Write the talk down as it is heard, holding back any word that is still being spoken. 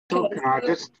Kechil, can I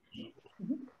just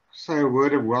say a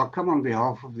word of welcome on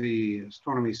behalf of the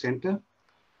Astronomy Centre?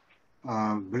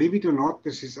 Believe it or not,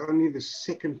 this is only the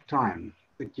second time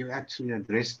that you actually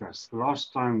addressed us. The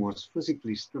last time was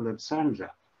physically still at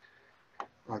Sandra.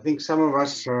 I think some of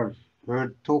us have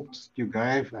heard talks you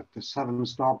gave at the Southern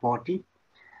Star Party.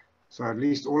 So at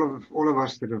least all of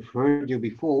us that have heard you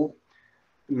before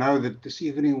know that this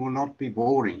evening will not be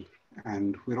boring,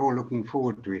 and we're all looking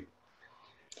forward to it.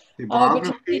 The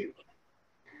biography,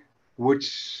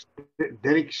 which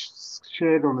Derek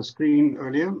shared on the screen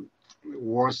earlier,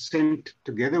 was sent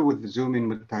together with the Zoom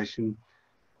invitation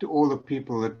to all the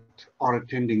people that are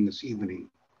attending this evening.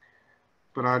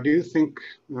 But I do think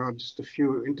there are just a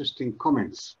few interesting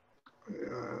comments.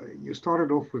 You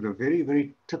started off with a very,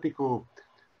 very typical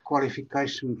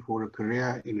qualification for a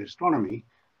career in astronomy,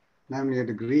 namely a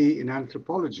degree in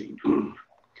anthropology.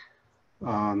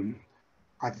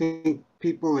 I think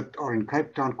people that are in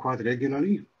Cape Town quite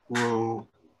regularly will,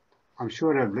 I'm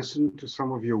sure, have listened to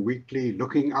some of your weekly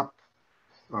Looking Up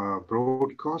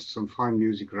broadcasts on Fine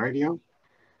Music Radio.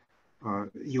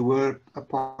 You were a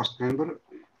past member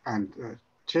and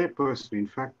chairperson, in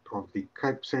fact, of the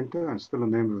Cape Centre and still a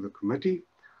member of the committee.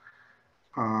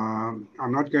 I'm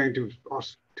not going to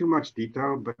ask too much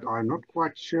detail, but I'm not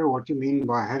quite sure what you mean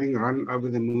by having run over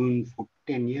the moon for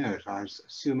 10 years. I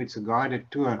assume it's a guided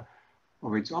tour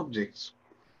of its objects.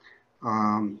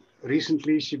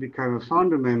 Recently, she became a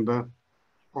founder member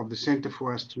of the Centre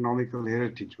for Astronomical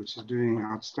Heritage, which is doing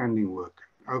outstanding work.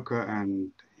 Oka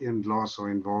and Ian Glass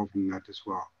are involved in that as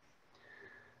well.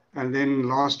 And then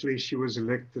lastly, she was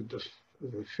elected a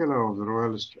Fellow of the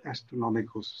Royal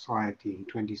Astronomical Society in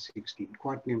 2016.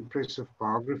 Quite an impressive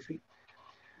biography.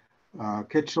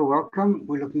 Kechil, welcome.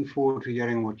 We're looking forward to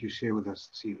hearing what you share with us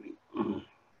this evening.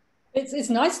 It's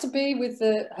nice to be with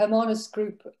the Hermanus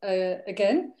group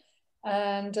again.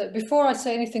 And before I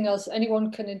say anything else,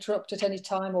 anyone can interrupt at any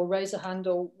time or raise a hand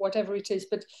or whatever it is.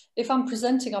 But if I'm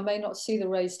presenting, I may not see the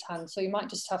raised hand. So you might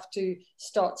just have to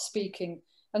start speaking,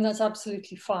 and that's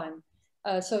absolutely fine.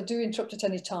 So do interrupt at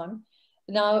any time.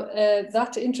 Now,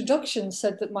 that introduction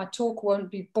said that my talk won't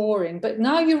be boring, but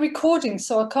now you're recording,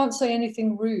 so I can't say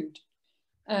anything rude.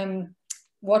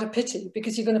 What a pity,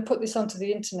 because you're going to put this onto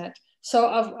the internet. So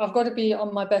I've got to be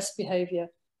on my best behavior.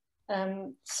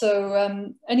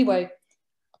 Anyway,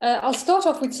 I'll start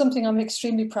off with something I'm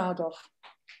extremely proud of,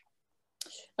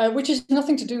 which is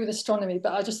nothing to do with astronomy,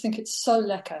 but I just think it's so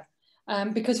lekker.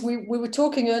 Because we were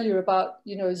talking earlier about,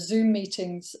 you know, Zoom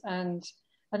meetings and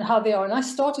how they are. And I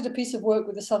started a piece of work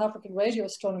with the South African Radio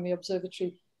Astronomy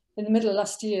Observatory in the middle of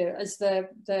last year as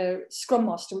their Scrum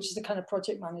Master, which is the kind of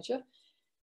project manager.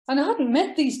 And I hadn't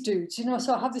met these dudes, you know,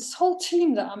 so I have this whole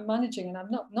team that I'm managing and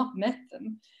I've not met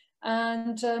them.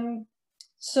 And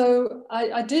so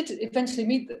I did eventually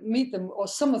meet them, or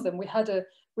some of them. We had a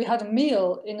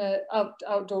meal in an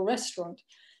outdoor restaurant.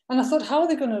 And I thought, how are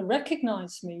they going to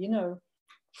recognize me, you know,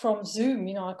 from Zoom?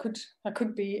 You know, I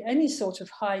could be any sort of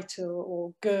height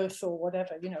or girth or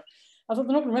whatever, you know. I thought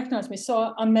they're not going to recognize me.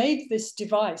 So I made this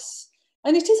device.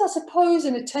 And it is, I suppose,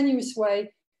 in a tenuous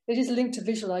way, it is linked to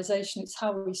visualization. It's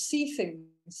how we see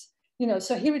things, you know.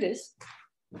 So here it is.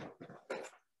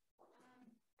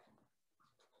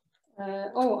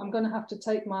 I'm going to have to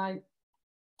take my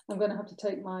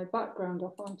background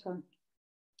off, aren't I?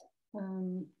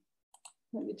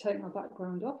 Let me take my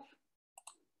background off.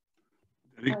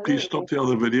 Derek, please stop the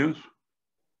other videos.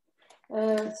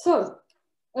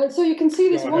 So you can see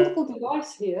this wonderful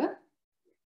device here.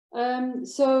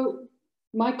 So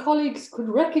my colleagues could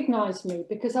recognize me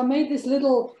because I made this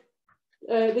little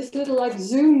like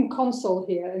Zoom console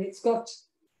here, and it's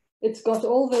got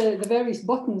all the various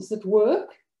buttons that work,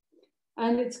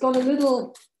 and it's got a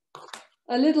little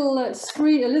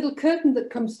screen, a little curtain that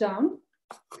comes down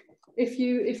if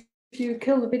you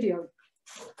kill the video.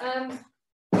 And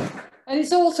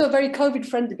it's also very COVID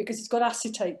friendly because it's got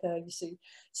acetate there, you see.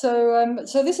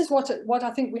 So this is what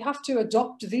I think we have to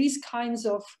adopt, these kinds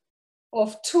of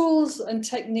tools and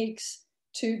techniques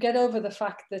to get over the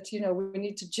fact that, you know, we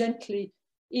need to gently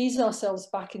ease ourselves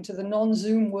back into the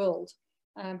non-Zoom world.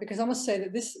 Because I must say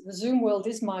that the Zoom world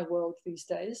is my world these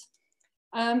days.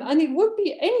 And it would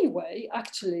be anyway,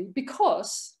 actually,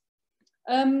 because,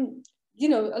 you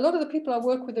know, a lot of the people I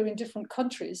work with are in different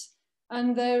countries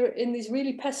and they're in these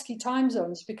really pesky time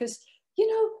zones because, you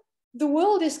know, the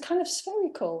world is kind of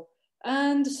spherical.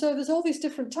 And so there's all these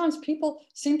different times. People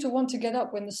seem to want to get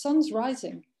up when the sun's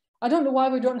rising. I don't know why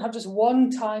we don't have just one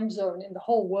time zone in the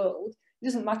whole world. It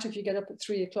doesn't matter if you get up at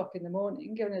 3 o'clock in the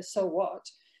morning, you know, so what?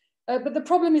 But the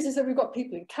problem is that we've got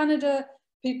people in Canada,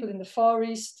 people in the Far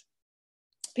East,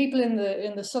 people in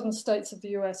the southern states of the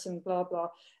US and blah, blah,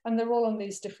 and they're all on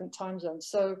these different time zones.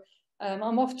 So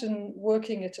I'm often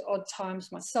working at odd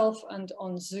times myself and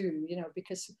on Zoom, you know,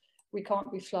 because we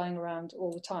can't be flying around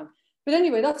all the time. But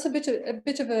anyway, that's a bit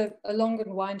of a long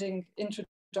and winding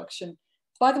introduction.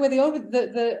 By the way, the Over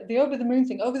the Moon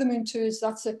thing, Over the Moon Tours,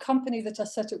 that's a company that I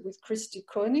set up with Christy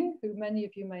Koenig, who many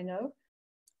of you may know.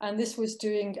 And this was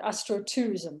doing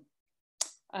astrotourism.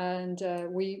 And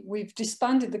we've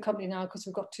disbanded the company now because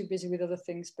we've got too busy with other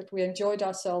things, but we enjoyed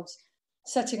ourselves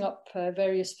setting up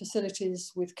various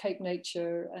facilities with Cape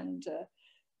Nature and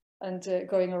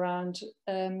going around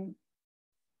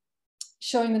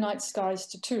showing the night skies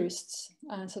to tourists.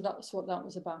 And so that's what that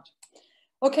was about.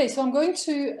 Okay, so I'm going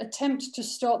to attempt to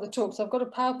start the talk. So I've got a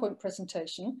PowerPoint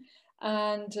presentation,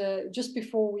 and just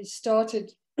before we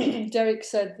started, Derek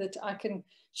said that I can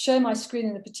share my screen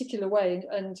in a particular way,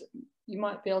 and you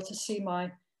might be able to see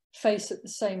my face at the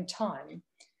same time.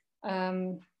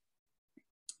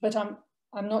 But I'm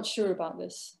not sure about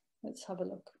this. Let's have a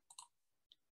look.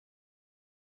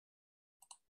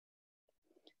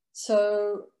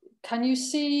 So can you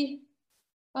see?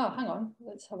 Oh, hang on,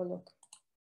 let's have a look.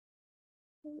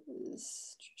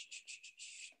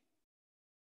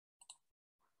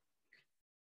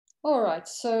 All right,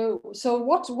 so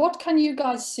what can you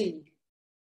guys see?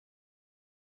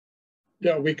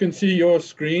 Yeah, we can see your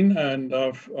screen, and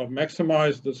I've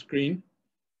maximized the screen,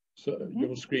 so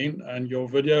your screen, and your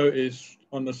video is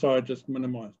on the side, just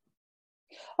minimized.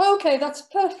 Okay, that's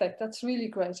perfect. That's really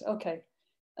great. Okay,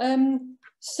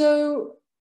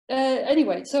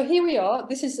 anyway, so here we are.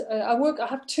 This is I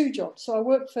have two jobs. So I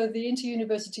work for the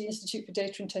Inter-University Institute for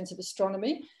Data Intensive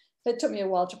Astronomy. It took me a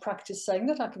while to practice saying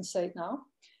that. I can say it now.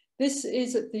 This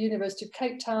is at the University of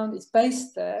Cape Town. It's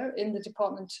based there in the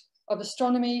Department of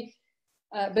Astronomy,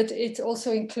 but it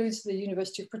also includes the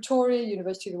University of Pretoria,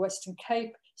 University of the Western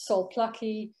Cape, Sol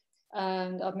Plaatje,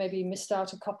 and I've maybe missed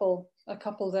out a couple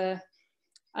there.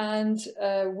 And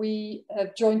we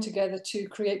have joined together to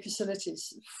create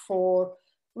facilities for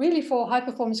high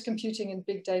performance computing and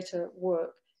big data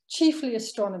work, chiefly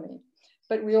astronomy,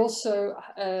 but we also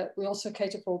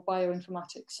cater for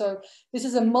bioinformatics. So this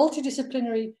is a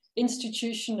multidisciplinary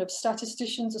institution of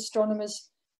statisticians, astronomers,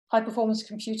 high performance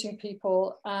computing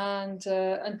people,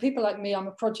 and people like me. I'm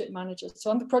a project manager, so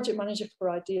I'm the project manager for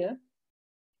IDEA,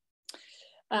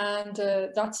 and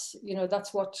that's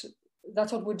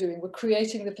what we're doing. We're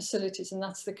creating the facilities, and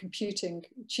that's the computing,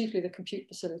 chiefly the compute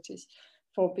facilities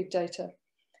for big data.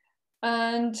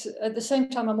 And at the same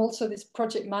time, I'm also this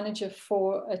project manager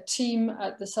for a team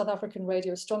at the South African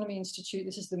Radio Astronomy Institute.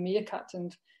 This is the MeerKAT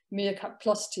and MeerKAT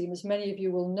Plus team. As many of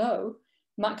you will know,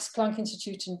 Max Planck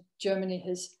Institute in Germany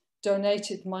has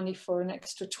donated money for an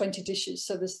extra 20 dishes.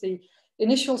 So there's the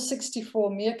initial 64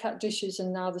 MeerKAT dishes,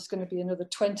 and now there's going to be another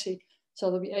 20.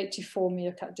 So there'll be 84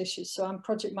 MeerKAT dishes. So I'm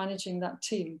project managing that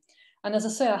team. And as I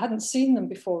say, I hadn't seen them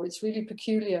before. It's really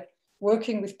peculiar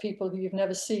working with people who you've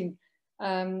never seen.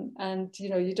 And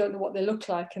you don't know what they look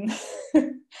like, and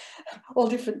all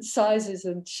different sizes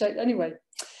and shapes. Anyway,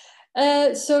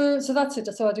 so that's it.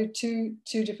 So I do two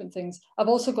different things. I've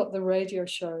also got the radio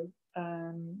show,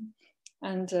 and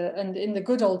in the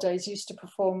good old days used to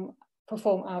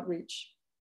perform outreach.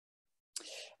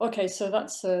 Okay, so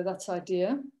that's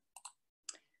IDEA.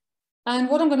 And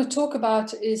what I'm going to talk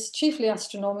about is chiefly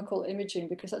astronomical imaging,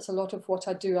 because that's a lot of what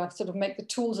I do. I sort of make the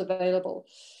tools available.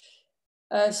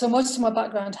 So most of my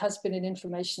background has been in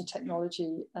information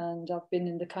technology, and I've been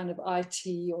in the kind of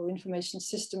IT or information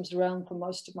systems realm for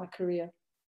most of my career.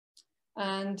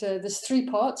 And there's three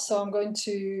parts. So I'm going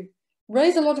to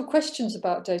raise a lot of questions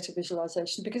about data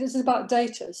visualization, because this is about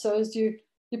data. So as you're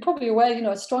probably aware,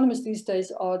 astronomers these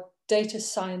days are data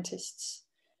scientists.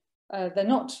 They're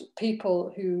not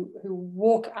people who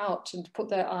walk out and put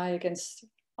their eye against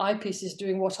eyepieces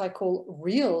doing what I call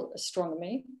real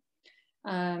astronomy.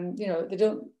 They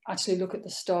don't actually look at the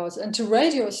stars. And to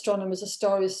radio astronomers, a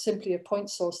star is simply a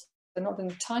point source. They're not in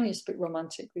the tiniest bit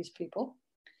romantic, these people.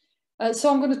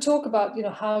 So I'm going to talk about,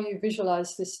 how you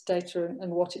visualize this data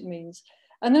and what it means.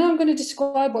 And then I'm going to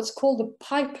describe what's called the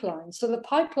pipeline. So the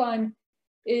pipeline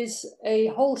is a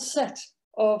whole set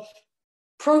of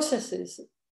processes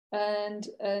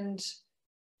and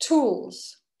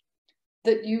tools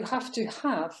that you have to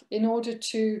have in order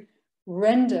to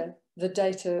render the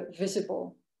data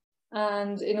visible,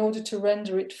 and in order to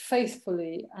render it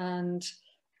faithfully and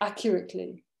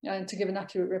accurately, and to give an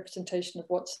accurate representation of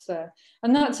what's there.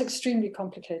 And that's extremely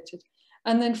complicated.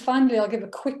 And then finally, I'll give a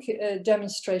quick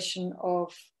demonstration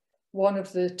of one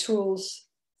of the tools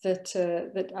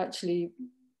that actually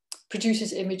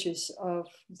produces images of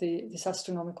this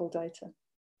astronomical data.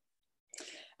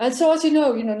 And so, as you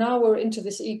know, now we're into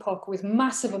this epoch with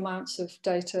massive amounts of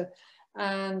data,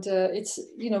 and it's,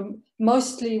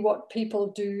 mostly what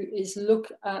people do is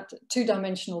look at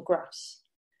two-dimensional graphs.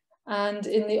 And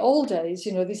in the old days,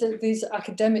 these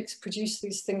academics produce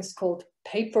these things called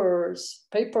papers,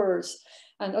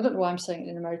 and I don't know why I'm saying it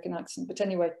in an American accent, but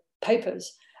anyway,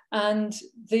 papers. And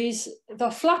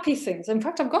they're flappy things. In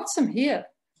fact, I've got some here.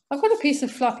 I've got a piece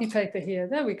of flappy paper here.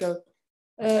 There we go.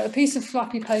 A piece of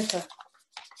flappy paper.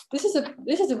 This is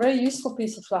a very useful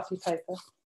piece of flappy paper,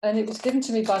 and it was given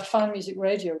to me by Fine Music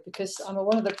Radio because I'm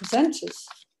one of the presenters.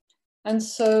 And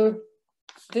so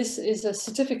this is a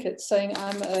certificate saying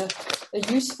I'm a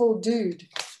useful dude.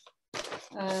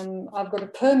 I've got a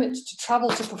permit to travel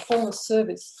to perform a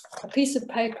service, a piece of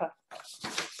paper.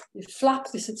 You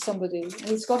flap this at somebody, and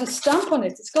it's got a stamp on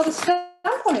it. It's got a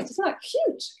stamp on it. Isn't that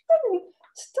cute?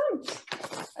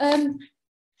 Stamp.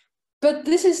 But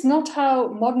this is not how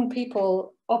modern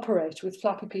people operate with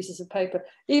flappy pieces of paper,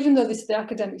 even though the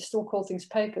academics still call things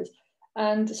papers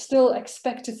and still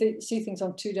expect to see things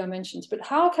on 2 dimensions. But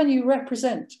how can you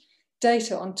represent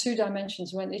data on 2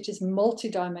 dimensions when it is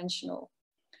multidimensional?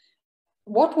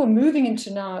 What we're moving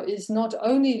into now is not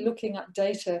only looking at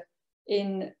data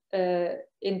in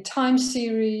time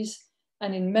series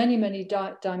and in many, many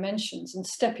dimensions and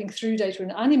stepping through data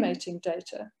and animating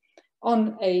data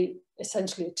on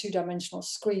essentially a 2-dimensional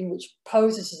screen, which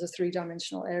poses as a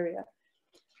 3-dimensional area.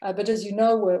 But as you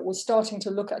know, we're starting to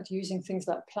look at using things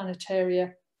like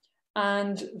planetaria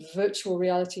and virtual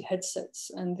reality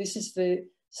headsets. And this is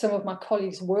some of my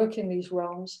colleagues work in these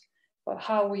realms, but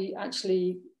how we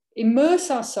actually immerse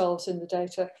ourselves in the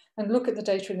data and look at the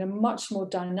data in a much more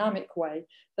dynamic way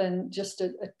than just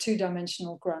a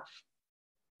 2-dimensional graph.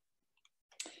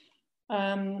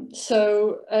 I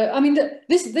mean,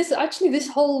 this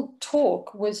whole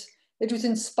talk was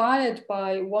inspired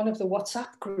by one of the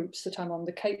WhatsApp groups that I'm on,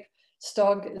 the Cape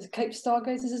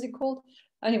Stargazers, is it called?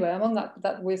 Anyway, I'm on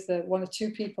that with 1 or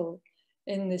 2 people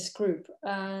in this group,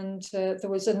 and there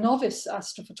was a novice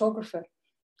astrophotographer,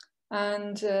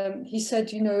 and he said,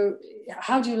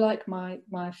 how do you like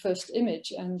my first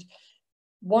image? And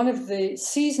one of the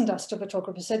seasoned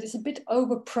astrophotographers said it's a bit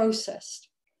over-processed.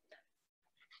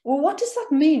 Well, what does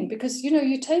that mean? Because,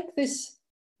 you take this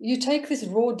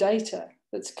raw data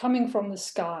that's coming from the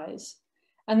skies,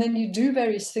 and then you do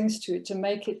various things to it to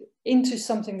make it into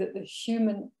something that the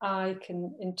human eye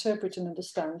can interpret and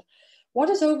understand. What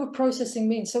does over-processing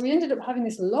mean? So we ended up having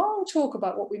this long talk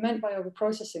about what we meant by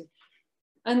over-processing.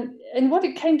 And what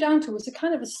it came down to was the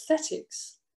kind of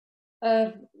aesthetics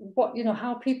of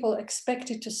how people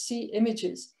expected to see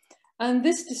images. And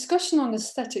this discussion on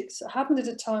aesthetics happened at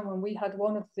a time when we had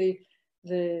one of the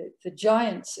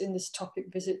giants in this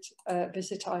topic visit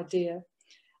idea.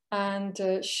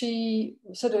 And she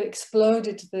sort of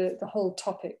exploded the whole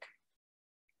topic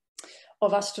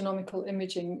of astronomical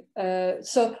imaging.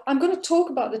 So I'm going to talk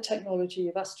about the technology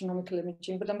of astronomical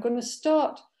imaging, but I'm going to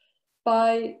start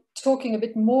by talking a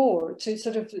bit more to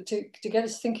sort of to get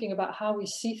us thinking about how we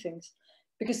see things,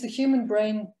 because the human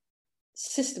brain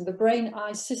system, the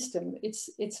brain-eye system, it's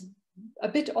a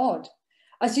bit odd.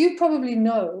 As you probably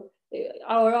know,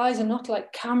 our eyes are not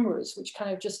like cameras, which kind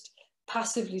of just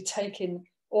passively take in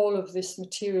all of this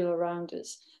material around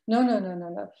us.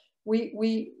 No.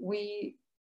 We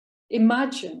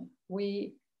imagine,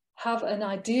 we have an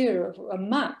idea of a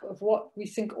map of what we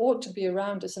think ought to be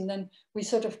around us, and then we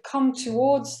sort of come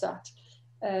towards that.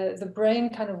 The brain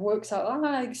kind of works out,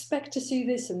 I expect to see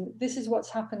this, and this is what's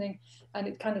happening, and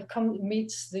it kind of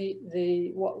meets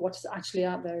what's actually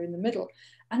out there in the middle,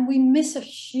 and we miss a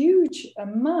huge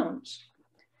amount.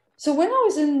 So when I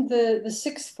was in the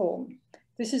 6th form,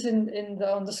 this is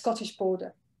on the Scottish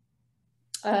border,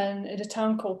 and in a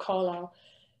town called Carlisle.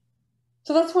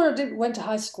 So that's where I went to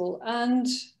high school, and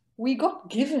we got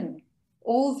given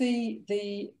all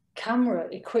the camera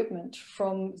equipment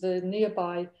from the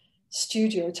nearby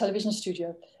television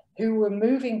studio, who were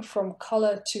moving from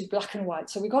color to black and white.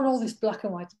 So we got all this black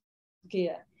and white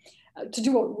gear to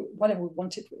do whatever we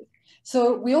wanted with.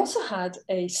 So we also had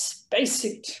a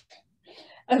spacesuit,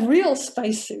 a real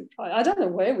spacesuit. I don't know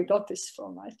where we got this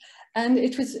from, right? And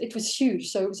it was huge.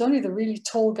 So it was only the really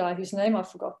tall guy, whose name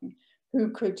I've forgotten,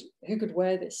 who could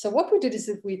wear this. So what we did is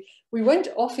that we went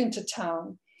off into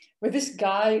town with this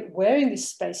guy wearing this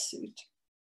spacesuit,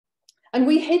 and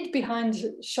we hid behind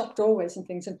shop doorways and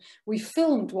things, and we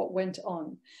filmed what went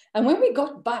on. And when we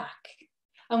got back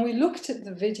and we looked at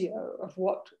the video of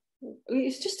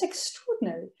it's just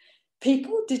extraordinary.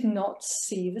 People did not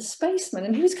see the spaceman,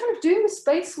 and he was kind of doing the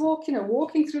spacewalk,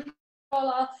 walking through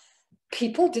Carlisle.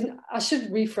 People didn't, I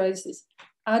should rephrase this.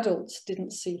 adults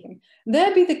didn't see him.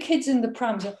 There be the kids in the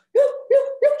prams, look,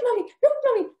 mummy,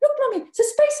 look, mummy, it's a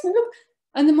spaceman, look.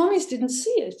 And the mummies didn't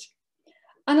see it.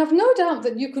 And I've no doubt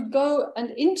that you could go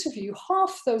and interview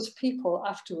half those people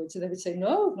afterwards, and they would say,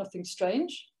 no, nothing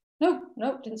strange. No,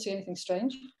 didn't see anything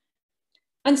strange.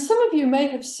 And some of you may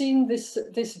have seen this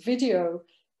video.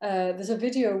 There's a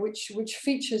video which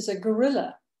features a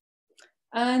gorilla.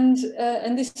 And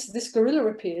this gorilla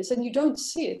appears and you don't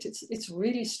see it. It's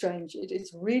really strange.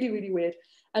 It's really, really weird.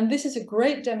 And this is a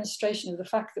great demonstration of the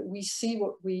fact that we see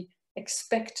what we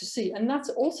expect to see. And that's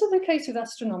also the case with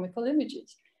astronomical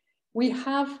images. We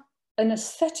have an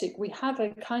aesthetic, we have a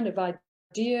kind of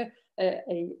idea,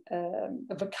 a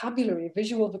vocabulary, a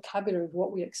visual vocabulary of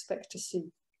what we expect to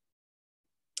see.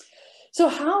 So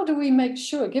how do we make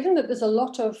sure, given that there's a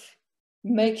lot of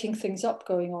making things up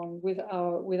going on with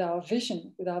our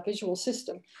vision, with our visual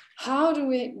system, how do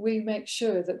we make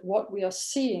sure that what we are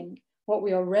seeing, what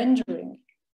we are rendering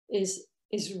is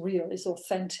real, is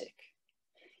authentic?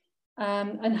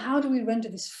 And how do we render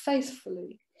this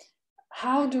faithfully?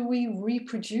 How do we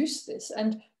reproduce this?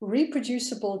 And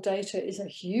reproducible data is a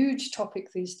huge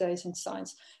topic these days in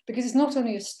science, because it's not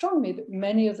only astronomy, but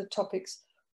many of the topics,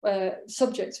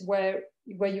 subjects where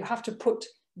you have to put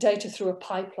data through a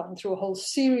pipeline, through a whole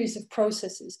series of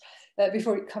processes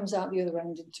before it comes out the other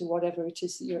end into whatever it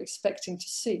is that you're expecting to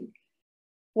see.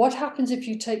 What happens if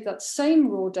you take that same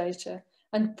raw data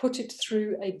and put it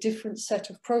through a different set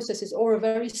of processes, or a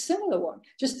very similar one,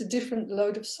 just a different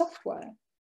load of software?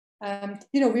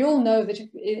 We all know that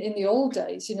in the old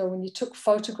days, when you took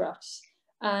photographs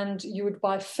and you would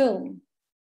buy film,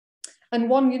 and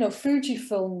one,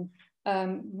 Fujifilm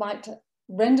might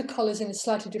render colors in a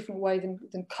slightly different way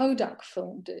than Kodak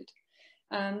film did,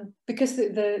 because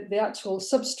the actual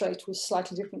substrate was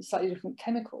slightly different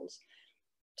chemicals.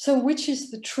 So which is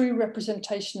the true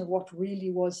representation of what really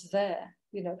was there?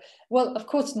 Well, of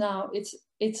course, now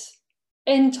it's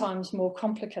n times more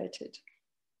complicated.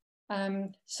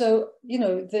 So,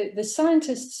 the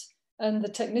scientists and the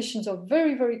technicians are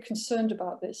very, very concerned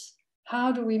about this.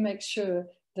 How do we make sure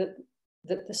that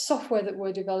the software that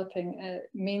we're developing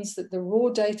means that the raw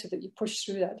data that you push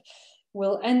through that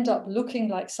will end up looking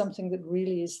like something that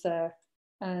really is there,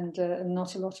 and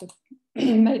not a lot of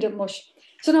made up mush.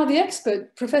 So now the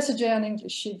expert, Professor Jeanne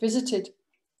English, she visited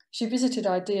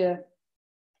IDEA.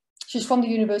 She's from the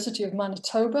University of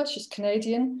Manitoba, she's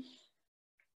Canadian.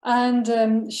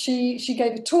 And she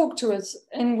gave a talk to us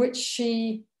in which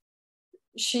she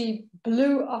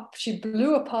blew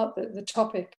apart the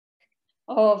topic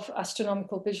of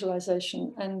astronomical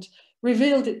visualization and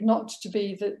revealed it not to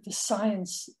be the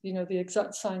science, the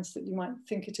exact science that you might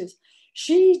think it is.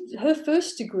 Her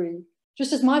first degree,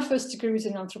 just as my first degree was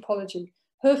in anthropology,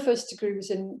 her first degree was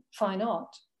in fine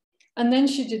art. And then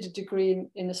she did a degree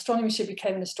in astronomy. She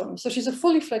became an astronomer. So she's a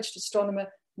fully fledged astronomer.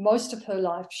 Most of her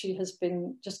life, she has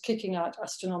been just kicking out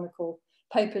astronomical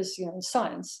papers, in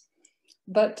science.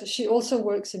 But she also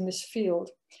works in this field.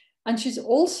 And she's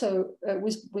also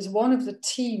was one of the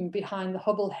team behind the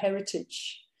Hubble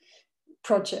Heritage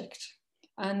Project.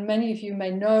 And many of you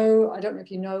may know, I don't know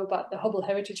if you know about the Hubble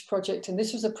Heritage Project. And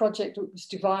this was a project that was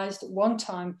devised at one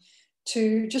time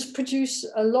to just produce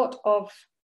a lot of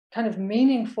kind of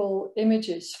meaningful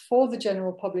images for the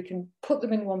general public and put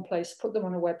them in one place, put them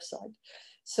on a website.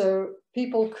 So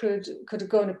people could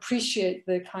go and appreciate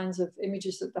the kinds of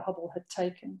images that the Hubble had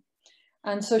taken.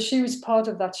 And so she was part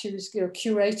of that. She was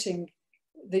curating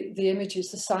the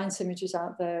images, the science images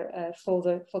out there for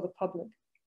the public.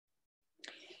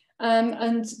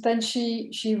 And then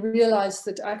she realized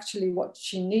that actually what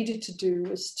she needed to do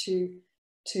was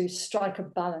to strike a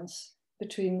balance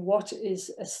between what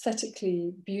is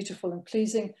aesthetically beautiful and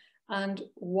pleasing and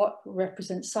what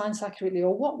represents science accurately,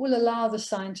 or what will allow the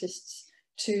scientists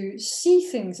to see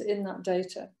things in that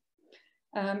data.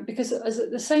 Because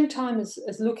at the same time as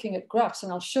looking at graphs,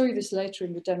 and I'll show you this later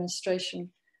in the demonstration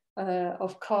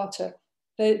of Carter,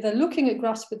 they're looking at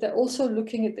graphs, but they're also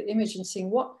looking at the image and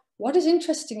seeing what is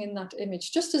interesting in that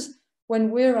image. Just as when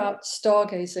we're out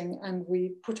stargazing and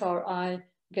we put our eye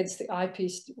against the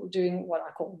eyepiece, doing what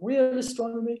I call real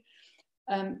astronomy,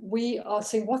 we are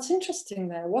saying, what's interesting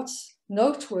there? What's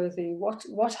noteworthy?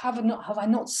 What have I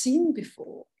not seen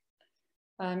before?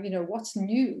 What's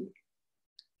new?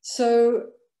 So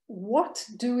what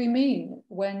do we mean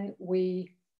when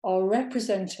we are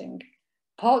representing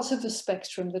parts of the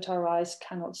spectrum that our eyes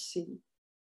cannot see?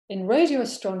 In radio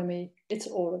astronomy, it's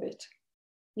all of it.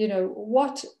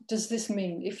 What does this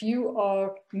mean? If you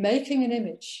are making an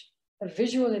image, a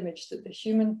visual image that the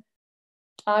human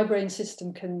eye-brain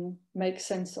system can make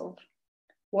sense of,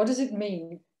 what does it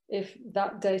mean if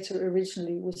that data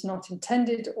originally was not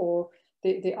intended, or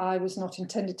the eye was not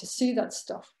intended to see that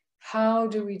stuff. How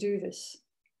do we do this?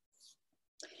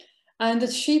 And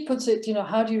as she puts it, you know,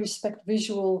 how do you respect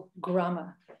visual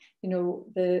grammar? You know,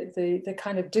 the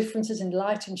kind of differences in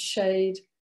light and shade,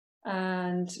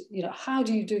 and, you know, how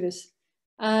do you do this?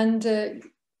 And,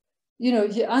 you know,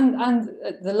 and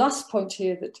the last point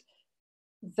here, that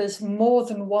there's more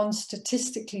than one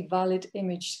statistically valid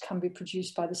image can be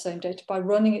produced by the same data by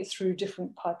running it through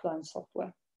different pipeline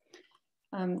software.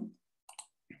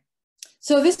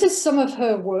 So this is some of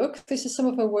her work. This is some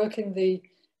of her work in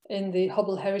the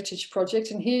Hubble Heritage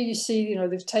Project. And here you see, you know,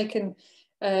 they've taken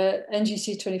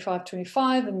NGC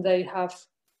 2525 and they have,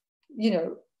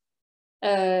 you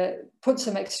know, put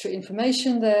some extra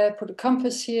information there, put a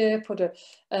compass here, put a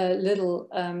little,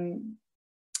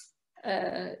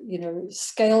 you know,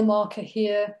 scale marker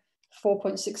here,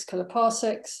 4.6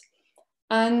 kiloparsecs.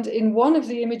 And in one of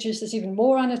the images, there's even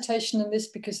more annotation than this,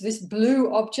 because this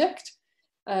blue object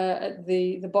at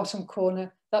the bottom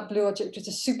corner, that blue object is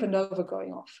a supernova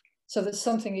going off. So there's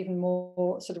something even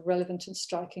more sort of relevant and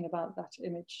striking about that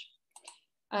image.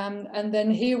 And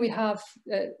then here we have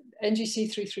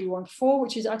NGC 3314,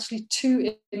 which is actually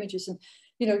two images. And,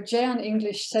 you know, Jan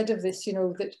English said of this, you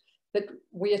know, that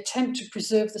we attempt to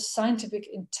preserve the scientific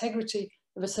integrity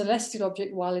of a celestial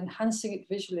object while enhancing it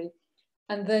visually,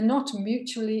 and they're not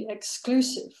mutually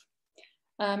exclusive.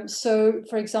 So,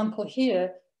 for example,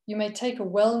 here, you may take a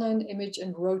well-known image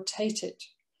and rotate it.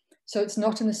 So it's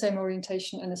not in the same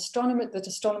orientation that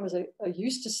astronomers are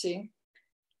used to seeing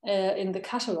in the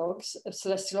catalogues of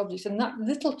celestial objects. And that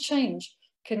little change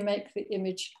can make the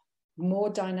image more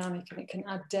dynamic, and it can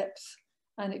add depth,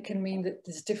 and it can mean that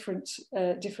there's different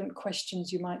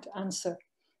questions you might answer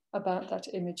about that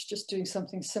image, just doing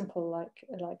something simple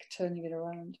like turning it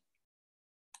around.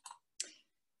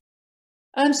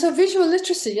 So visual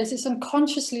literacy, yes, it's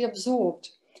unconsciously absorbed.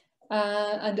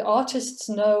 And artists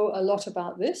know a lot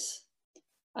about this,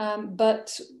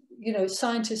 but, you know,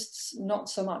 scientists not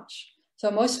so much. So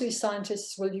mostly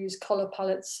scientists will use color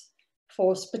palettes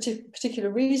for particular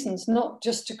reasons, not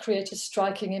just to create a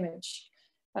striking image,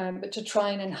 but to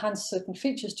try and enhance certain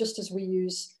features, just as we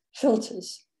use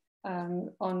filters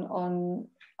on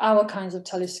our kinds of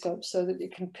telescopes, so that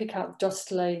it can pick out dust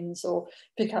lanes or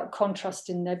pick out contrast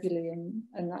in nebulae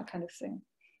and that kind of thing.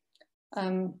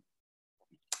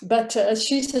 But as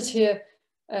she says here,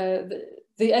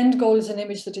 the end goal is an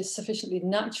image that is sufficiently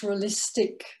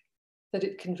naturalistic that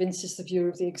it convinces the viewer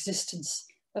of the existence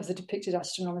of the depicted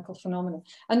astronomical phenomenon.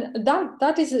 And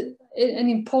that is an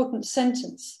important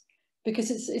sentence,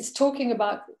 because it's talking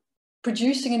about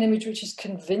producing an image which is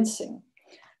convincing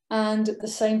and at the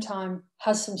same time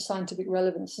has some scientific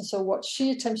relevance. And so what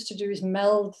she attempts to do is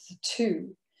meld the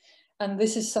two. And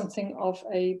this is something of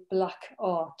a black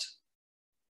art.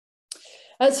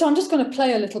 So I'm just going to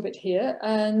play a little bit here,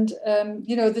 and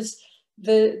you know,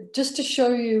 just to show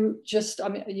you, I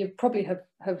mean, you probably have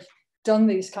done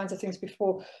these kinds of things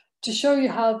before, to show you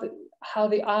how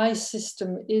the eye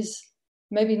system is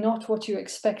maybe not what you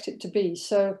expect it to be.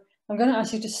 So I'm going to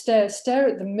ask you to stare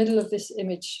at the middle of this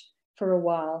image for a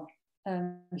while.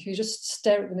 If you just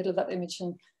stare at the middle of that image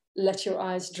and let your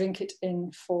eyes drink it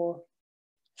in for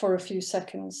a few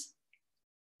seconds.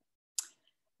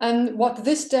 And what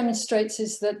this demonstrates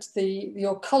is that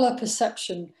your color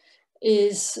perception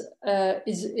is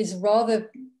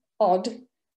rather odd.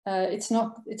 It's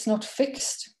not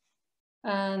fixed,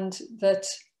 and that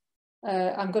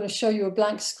I'm going to show you a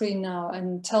blank screen now,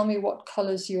 and tell me what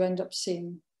colors you end up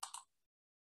seeing.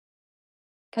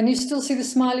 Can you still see the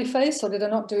smiley face, or did I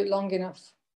not do it long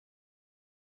enough?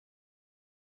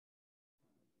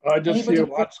 I just see a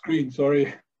white screen,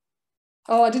 sorry.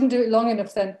 Oh, I didn't do it long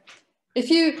enough then. If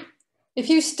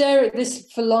you stare at this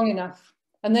for long enough,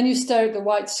 and then you stare at the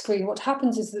white screen, what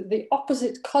happens is that the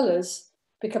opposite colors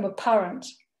become apparent.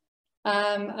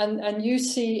 And you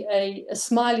see a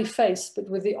smiley face, but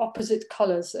with the opposite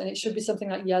colors, and it should be something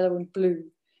like yellow and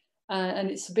blue. And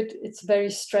it's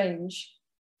very strange.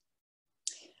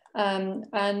 You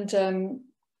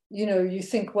know, you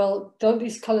think, well, don't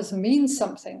these colors mean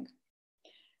something?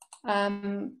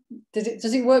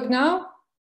 Does it work now?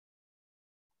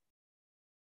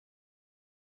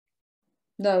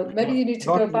 No, maybe you need to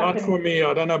go back. Not for me.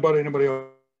 I don't know about anybody else.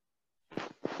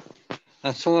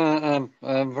 I saw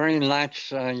a very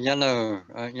light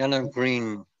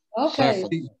yellow-green. Okay.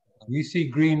 We see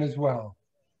green as well.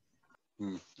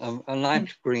 A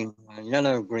light green,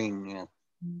 yellow-green, yeah,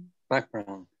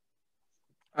 background.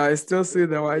 I still see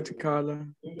the white color.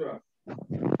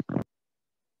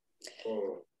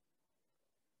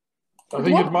 I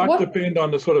think it might depend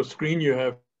on the sort of screen you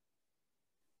have.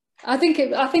 I think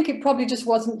it probably just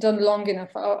wasn't done long enough.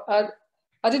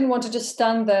 I didn't want to just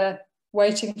stand there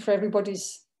waiting for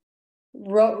everybody's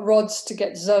rods to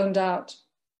get zoned out.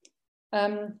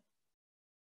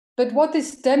 But what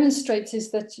this demonstrates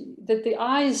is that the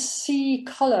eyes see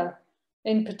color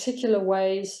in particular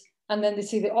ways, and then they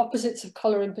see the opposites of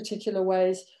color in particular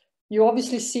ways. You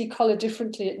obviously see color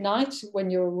differently at night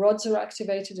when your rods are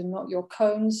activated and not your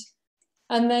cones.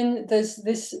 And then there's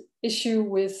this issue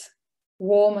with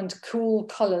warm and cool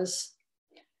colors.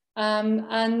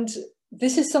 And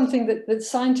this is something that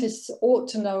scientists ought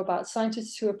to know about,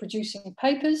 scientists who are producing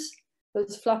papers,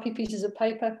 those flappy pieces of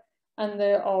paper, and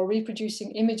they are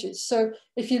reproducing images. So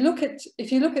if you look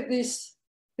at these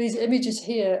images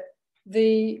here,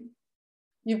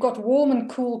 you've got warm and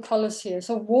cool colors here.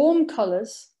 So warm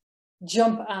colors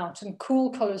jump out and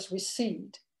cool colors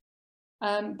recede.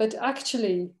 But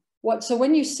actually,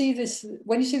 when you see this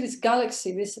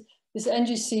galaxy, this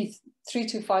NGC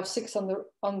 3256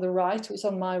 on the right, it's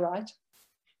on my right,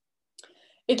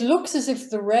 it looks as if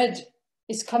the red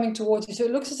is coming towards you. So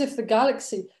it looks as if the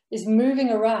galaxy is moving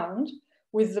around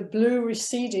with the blue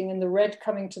receding and the red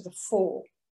coming to the fore.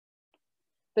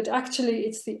 But actually,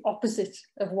 it's the opposite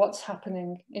of what's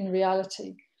happening in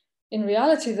reality. In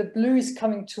reality, the blue is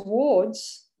coming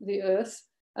towards the Earth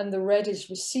and the red is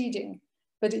receding.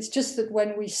 But it's just that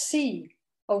when we see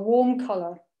a warm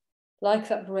color like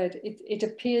that red, it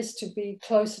appears to be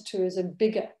closer to us and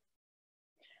bigger.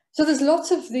 So there's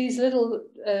lots of these little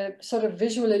sort of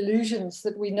visual illusions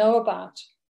that we know about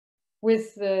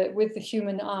with the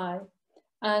human eye,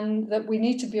 and that we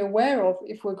need to be aware of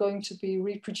if we're going to be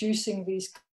reproducing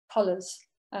these colors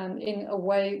in a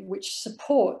way which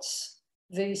supports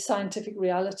the scientific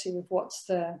reality of what's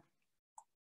there.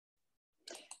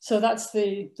 So that's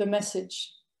the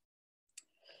message.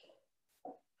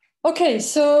 Okay,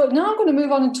 so now I'm going to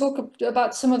move on and talk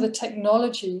about some of the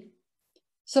technology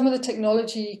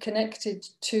connected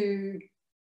to,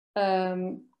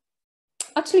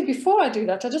 actually before I do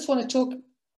that, I just want to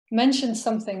mention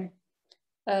something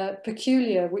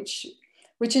peculiar, which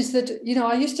is that, you know,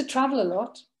 I used to travel a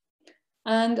lot,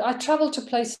 and I traveled to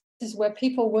places where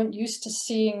people weren't used to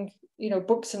seeing, you know,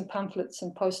 books and pamphlets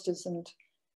and posters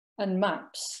and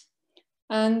maps.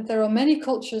 And there are many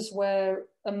cultures where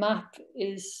a map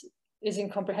is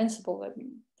incomprehensible.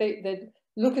 They'd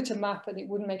look at a map and it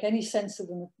wouldn't make any sense to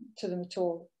them at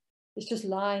all. It's just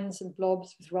lines and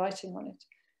blobs with writing on it.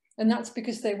 And that's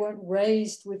because they weren't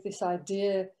raised with this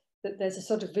idea that there's a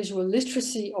sort of visual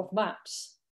literacy of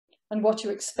maps and what you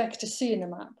expect to see in a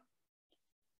map.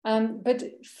 But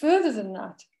further than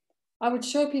that, I would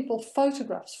show people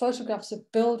photographs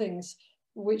of buildings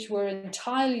which were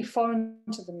entirely foreign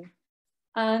to them,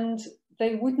 and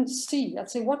they wouldn't see. I'd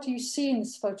say, what do you see in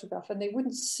this photograph? And they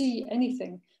wouldn't see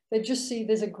anything. They'd just see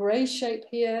there's a grey shape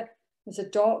here, there's a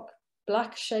dark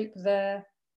black shape there,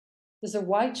 there's a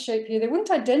white shape here. They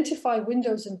wouldn't identify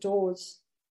windows and doors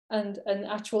and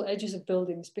actual edges of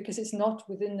buildings because it's not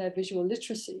within their visual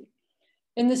literacy.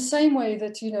 In the same way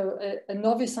that, you know, a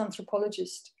novice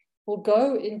anthropologist will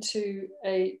go into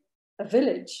a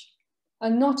village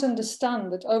and not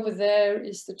understand that over there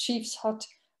is the chief's hut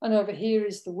and over here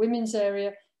is the women's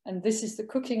area and this is the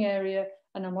cooking area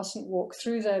and I mustn't walk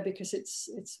through there because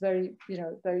it's very, you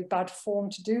know, very bad form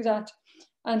to do that.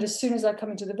 And as soon as I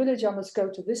come into the village, I must go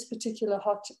to this particular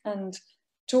hut and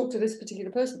talk to this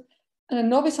particular person. And a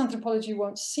novice anthropology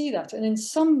won't see that. And in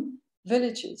some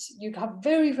villages, you have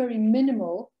very, very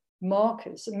minimal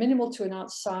markers, minimal to an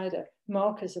outsider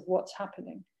markers of what's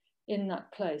happening in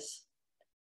that place.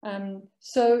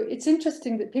 So it's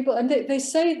interesting that people, and they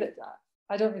say that,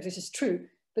 I don't know if this is true,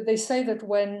 but they say that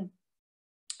when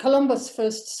Columbus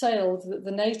first sailed, that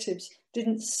the natives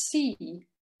didn't see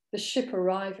the ship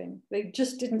arriving. They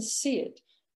just didn't see it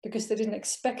because they didn't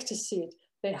expect to see it.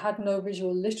 They had no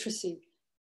visual literacy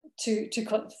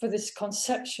for this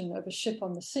conception of a ship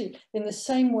on the sea. In the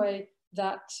same way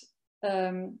that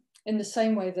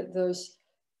those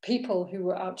people who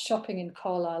were out shopping in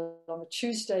Carlisle on a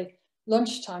Tuesday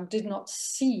lunchtime did not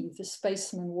see the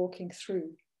spaceman walking through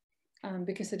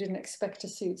because they didn't expect to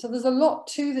see it. So there's a lot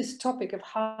to this topic of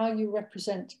how you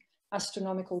represent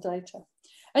astronomical data.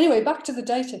 Anyway, back to the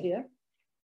data here.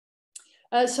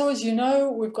 So as you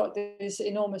know, we've got these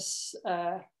enormous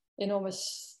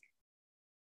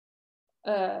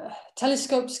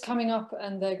telescopes coming up,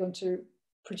 and they're going to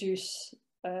produce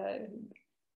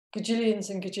gajillions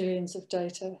and gajillions of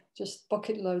data, just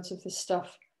bucket loads of this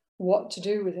stuff, what to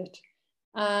do with it.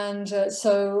 And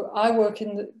so I work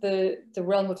in the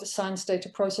realm of the science data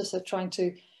processor, trying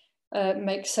to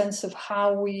make sense of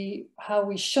how we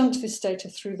shunt this data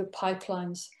through the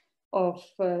pipelines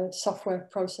software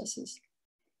processes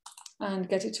and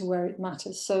get it to where it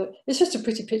matters. So it's just a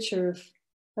pretty picture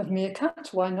of Meerkat.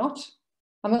 Why not?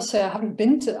 I must say I haven't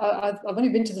been to. I've only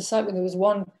been to the site when there was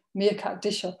one Meerkat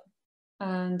dish up,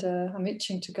 and I'm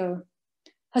itching to go.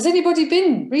 Has anybody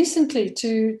been recently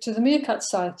to the Meerkat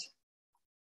site?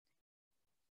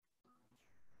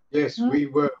 Yes, we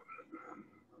were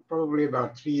probably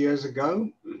about 3 years ago.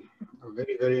 A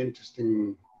very, very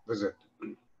interesting visit.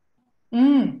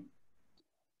 Mm.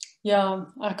 Yeah,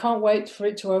 I can't wait for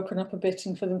it to open up a bit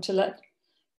and for them to let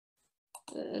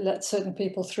certain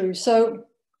people through. So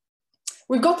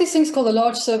we've got these things called the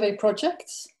large survey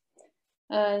projects,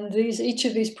 and each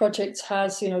of these projects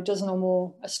has, a dozen or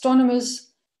more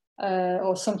astronomers,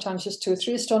 or sometimes just 2 or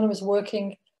 3 astronomers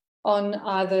working on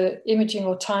either imaging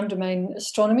or time domain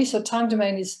astronomy. So time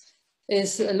domain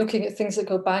is looking at things that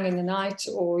go bang in the night,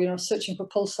 or searching for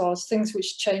pulsars, things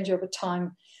which change over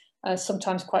time,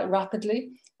 sometimes quite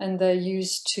rapidly, and they're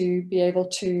used to be able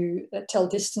to tell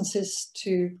distances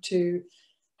to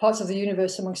parts of the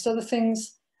universe, amongst other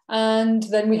things. And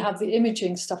then we have the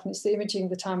imaging stuff, and it's the imaging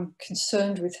that I'm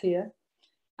concerned with here.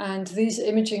 And these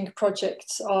imaging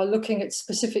projects are looking at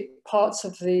specific parts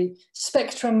of the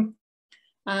spectrum,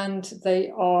 and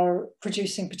they are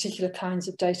producing particular kinds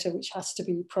of data which has to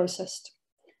be processed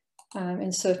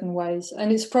in certain ways.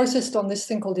 And it's processed on this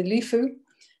thing called ELIFU,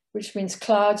 which means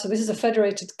cloud. So this is a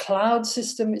federated cloud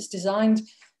system. It's designed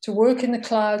to work in the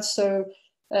cloud. So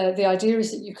the idea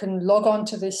is that you can log on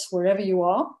to this wherever you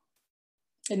are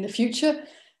in the future.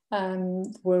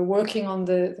 We're working on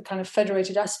the kind of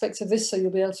federated aspects of this. So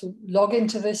you'll be able to log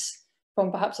into this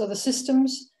from perhaps other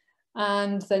systems,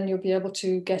 and then you'll be able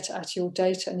to get at your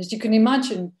data. And as you can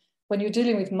imagine, when you're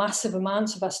dealing with massive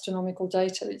amounts of astronomical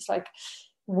data, it's like,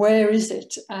 where is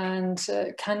it? And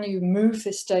can you move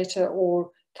this data,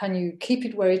 or can you keep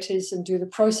it where it is and do the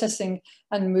processing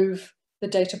and move the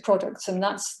data products? And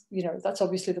that's, that's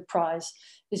obviously the prize,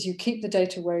 is you keep the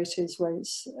data where it is, where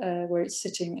it's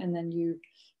sitting, and then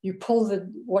you pull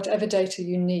whatever data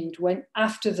you need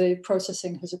after the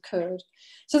processing has occurred.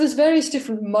 So there's various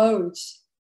different modes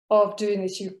of doing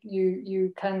this.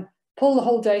 You can pull the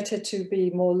whole data to be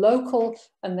more local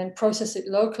and then process it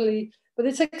locally, but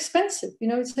it's expensive.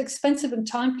 It's expensive and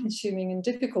time consuming and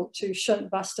difficult to shunt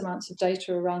vast amounts of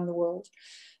data around the world.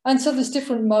 And so there's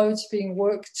different modes being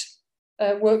worked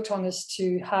on as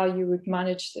to how you would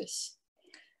manage this.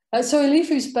 So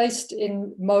ELIFU is based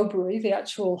in Mowbray. The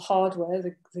actual hardware,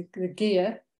 the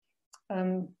gear,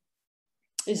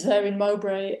 is there in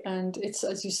Mowbray, and it's,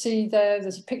 as you see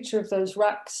there's a picture of those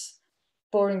racks,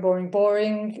 boring.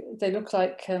 They look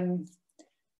like,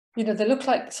 they look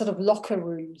like sort of locker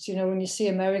rooms, when you see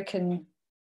American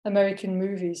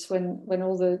movies, when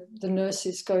all the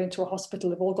nurses go into a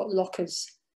hospital, they've all got lockers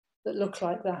that look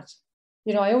like that.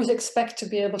 I always expect to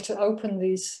be able to open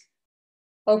these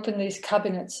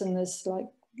cabinets, and there's like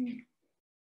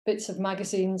bits of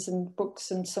magazines and books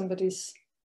and somebody's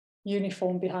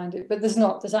uniform behind it, but there's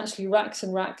not. There's actually racks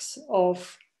and racks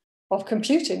of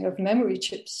computing, of memory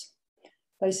chips,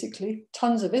 basically,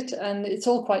 tons of it. And it's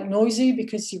all quite noisy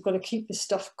because you've got to keep this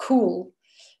stuff cool,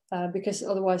 because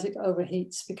otherwise it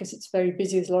overheats, because it's very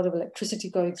busy. There's a lot of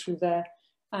electricity going through there,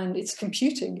 and it's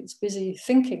computing, it's busy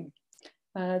thinking,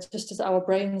 just as our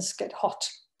brains get hot.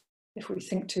 If we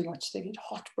think too much, they get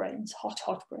hot brains,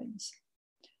 hot brains.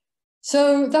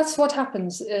 So that's what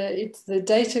happens. The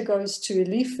data goes to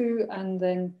ELIFU, and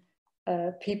then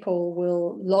people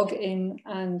will log in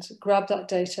and grab that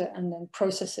data and then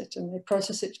process it. And they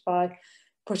process it by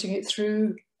putting it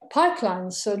through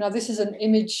pipelines. So now this is an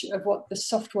image of what the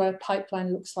software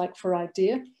pipeline looks like for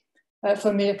IDEA,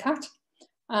 for Meerkat.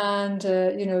 And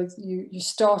you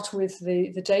start with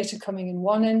the data coming in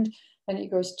one end, and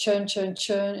it goes churn,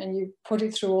 and you put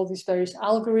it through all these various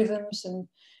algorithms,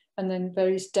 and then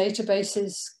various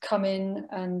databases come in,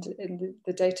 and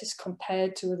the data is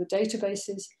compared to other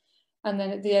databases. And then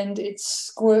at the end, it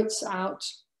squirts out,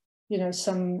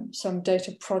 some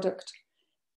data product.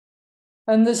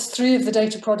 And there's 3 of the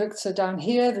data products are down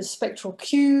here. There's spectral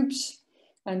cubes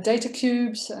and data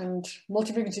cubes and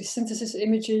multi-frequency synthesis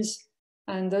images.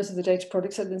 And those are the data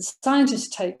products that the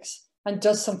scientist takes and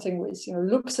does something with,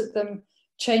 looks at them,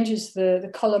 changes the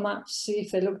color maps, see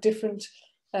if they look different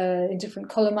in different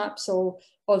color maps, or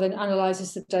then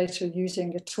analyzes the data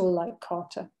using a tool like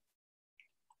Carter.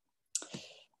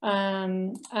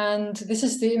 And this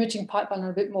is the imaging pipeline I'm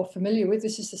a bit more familiar with.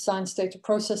 This is the science data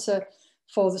processor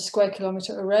for the square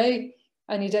kilometer array.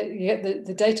 And you get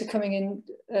the data coming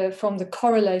in from the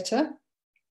correlator.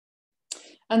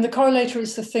 And the correlator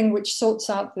is the thing which sorts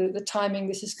out the timing.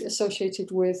 This is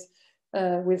associated with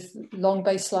with long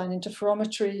baseline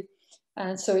interferometry.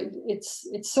 And so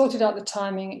it's sorted out the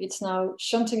timing. It's now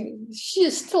shunting.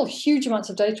 Still huge amounts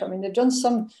of data. I mean, they've done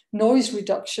some noise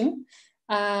reduction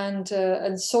and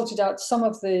sorted out some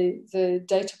of the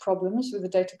data problems with the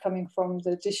data coming from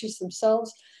the dishes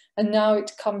themselves. And now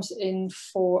it comes in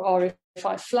for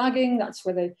RFI flagging. That's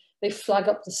where they flag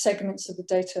up the segments of the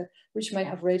data which may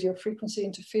have radio frequency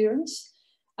interference.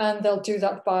 And they'll do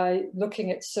that by looking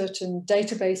at certain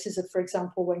databases of, for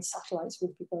example, when satellites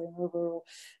would be going over,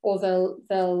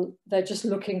 or they're just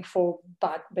looking for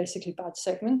basically bad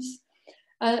segments.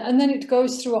 And then it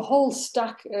goes through a whole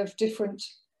stack of different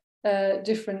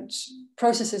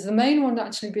processes. The main one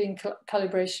actually being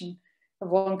calibration of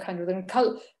one kind or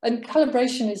another. And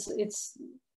calibration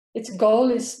its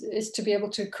goal is to be able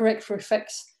to correct for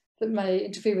effects that may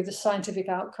interfere with the scientific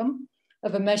outcome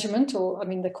of a measurement, or I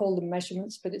mean, they call them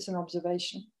measurements, but it's an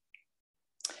observation.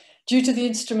 Due to the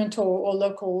instrument or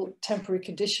local temporary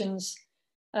conditions,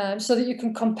 so that you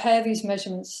can compare these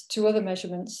measurements to other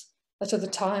measurements at other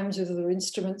times with other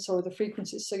instruments or other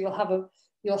frequencies. So you'll have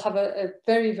a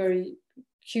very, very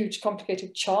huge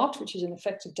complicated chart, which is in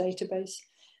effect a database,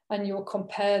 and you'll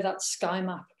compare that sky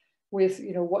map with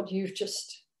what you've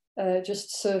just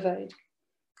surveyed.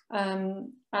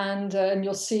 And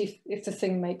you'll see if the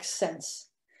thing makes sense.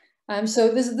 So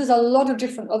there's a lot of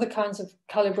different other kinds of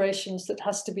calibrations that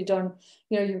has to be done.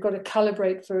 You've got to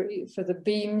calibrate for the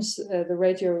beams, the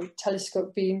radio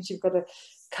telescope beams. You've got to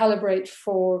calibrate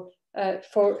for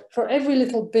every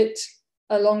little bit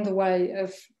along the way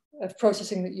of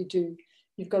processing that you do.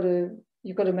 You've got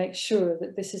to make sure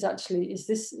that this is actually is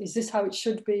this how it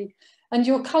should be, and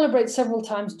you'll calibrate several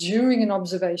times during an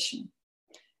observation.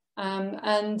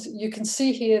 And you can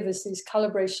see here there's these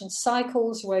calibration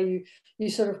cycles where you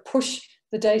sort of push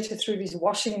the data through these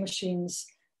washing machines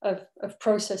of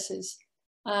processes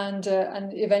and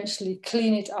eventually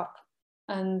clean it up.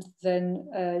 And then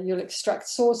you'll extract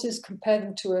sources, compare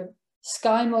them to a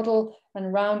sky model,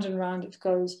 and round it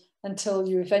goes until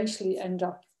you eventually end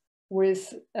up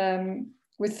with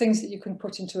things that you can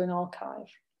put into an archive.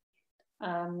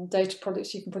 Data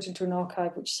products you can put into an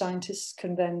archive which scientists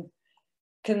can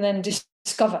then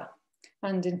discover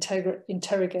and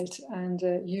interrogate and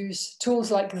use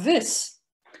tools like this,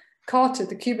 CARTER,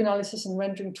 the Cube Analysis and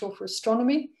Rendering Tool for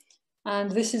Astronomy.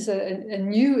 And this is a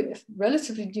new,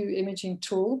 relatively new imaging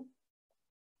tool.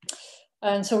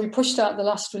 And so we pushed out the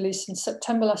last release in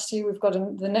September last year. We've got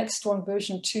the next one,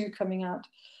 version 2, coming out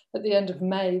at the end of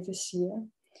May this year.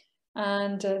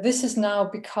 And this has now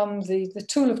become the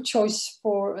tool of choice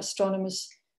for astronomers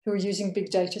who are using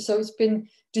big data. So it's been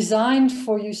designed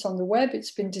for use on the web. It's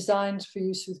been designed for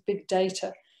use with big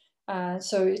data.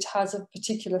 So it has a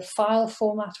particular file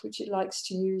format which it likes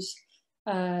to use.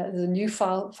 The new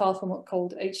file format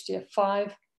called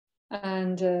HDF5,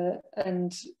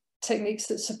 and techniques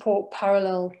that support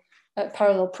parallel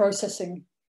processing.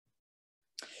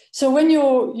 So when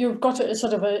you've got a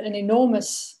sort of an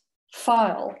enormous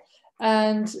file,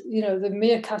 and the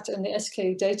Meerkat and the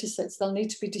SK datasets, they'll need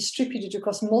to be distributed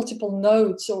across multiple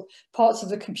nodes or parts of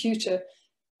the computer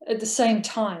at the same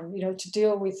time, to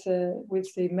deal with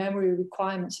the memory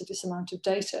requirements of this amount of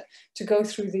data, to go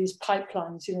through these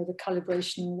pipelines, the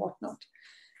calibration and whatnot,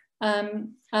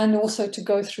 and also to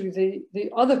go through the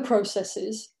other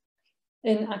processes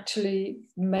in actually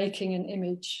making an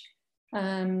image.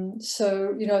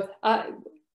 So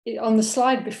on the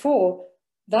slide before,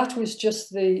 that was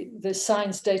just the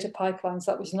science data pipelines.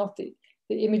 That was not the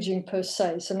imaging per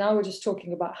se. So now we're just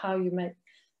talking about how you make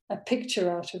a picture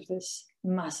out of this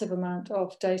massive amount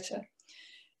of data.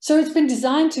 So it's been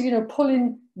designed to pull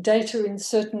in data in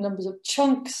certain numbers of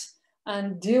chunks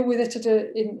and deal with it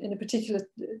in a particular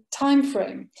time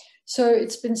frame. So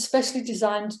it's been specially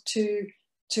designed to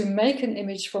make an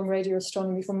image from radio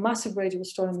astronomy, from massive radio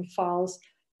astronomy files.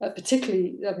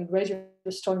 Particularly, I mean, radio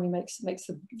astronomy makes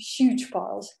the huge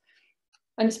files,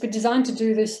 and it's been designed to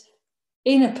do this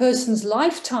in a person's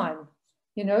lifetime.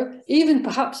 Even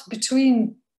perhaps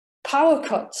between power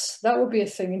cuts, that would be a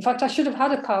thing. In fact, I should have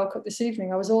had a power cut this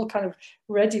evening. I was all kind of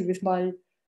ready with my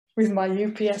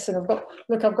UPS, and I've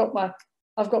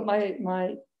got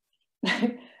my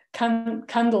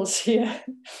candles here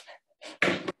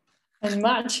and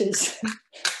matches.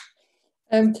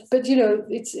 But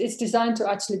it's designed to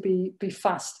actually be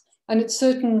fast, and at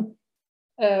certain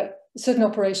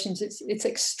operations, it's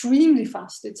extremely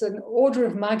fast. It's an order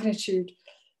of magnitude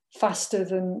faster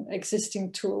than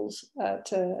existing tools at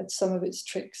some of its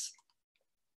tricks.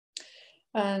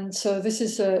 And so this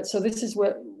is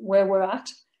where we're at,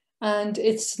 and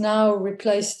it's now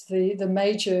replaced the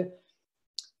major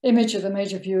image of a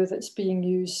major viewer that's being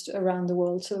used around the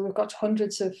world. So we've got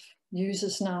hundreds of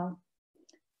users now.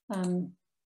 And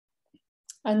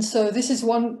so this is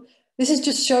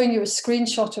just showing you a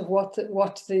screenshot of what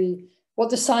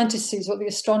the scientist sees, what the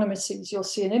astronomer sees. You'll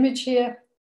see an image here.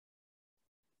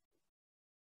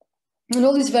 And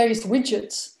all these various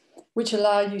widgets, which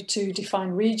allow you to define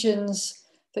regions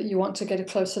that you want to get a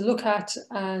closer look at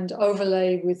and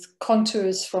overlay with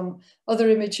contours from other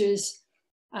images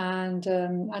and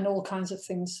all kinds of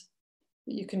things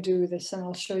that you can do with this. And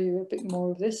I'll show you a bit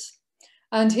more of this.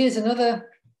 And here's another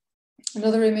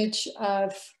image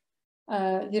of,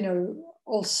 you know,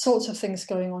 all sorts of things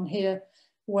going on here,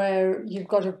 where you've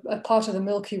got a part of the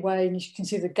Milky Way and you can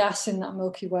see the gas in that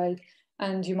Milky Way.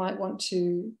 And you might want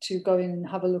to go in and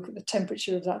have a look at the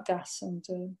temperature of that gas and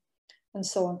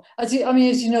so on. As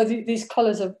you know, these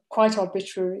colours are quite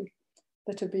arbitrary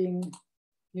that are being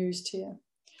used here.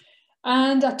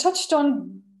 And I touched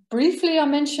on briefly, I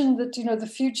mentioned that, you know, the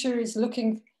future is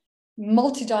looking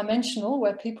multidimensional,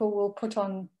 where people will put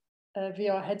on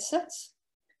VR headsets.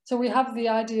 So we have the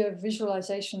idea of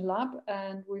visualization lab,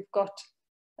 and we've got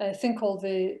a thing called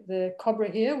the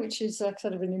Cobra here, which is like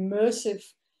sort of an immersive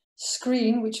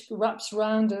screen which wraps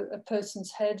around a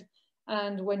person's head,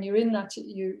 and when you're in that,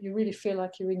 you really feel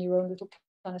like you're in your own little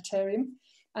planetarium,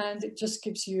 and it just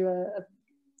gives you a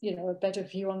better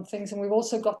view on things. And we've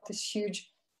also got this huge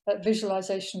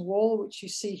visualization wall, which you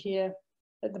see here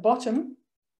at the bottom,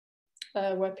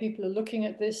 where people are looking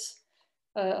at this,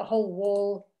 a whole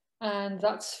wall, and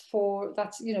that's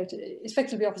you know, it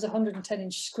effectively offers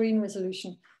 110-inch screen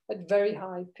resolution at very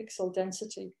high pixel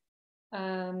density.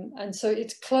 And so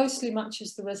it closely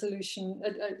matches the resolution,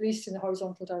 at least in the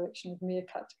horizontal direction, of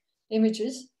Meerkat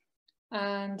images.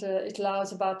 And it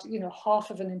allows about, you know, half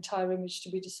of an entire image to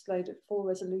be displayed at full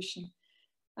resolution.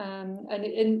 And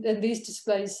in these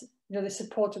displays, you know, they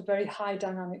support a very high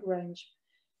dynamic range,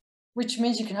 which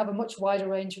means you can have a much wider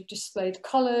range of displayed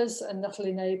colors, and that'll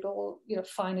enable, you know,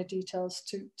 finer details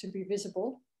to be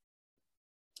visible.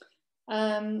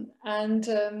 So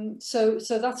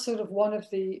that's sort of one of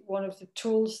the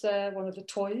tools there, one of the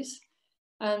toys.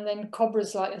 And then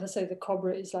Cobra's like, as I say, the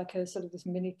Cobra is like a sort of this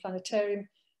mini planetarium.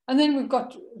 And then we've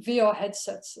got VR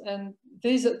headsets, and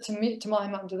these are, to my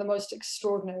mind, are the most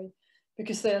extraordinary,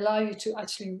 because they allow you to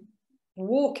actually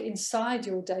walk inside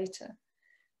your data,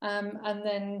 and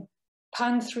then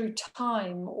pan through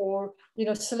time, or, you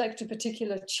know, select a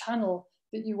particular channel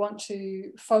that you want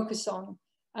to focus on.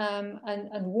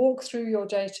 And walk through your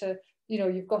data. You know,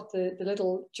 you've got the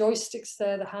little joysticks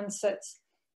there, the handsets,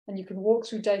 and you can walk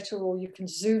through data, or you can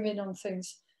zoom in on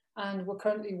things. And we're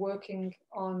currently working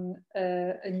on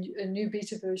a new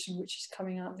beta version, which is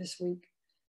coming out this week,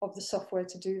 of the software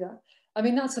to do that. I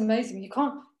mean, that's amazing. You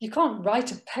can't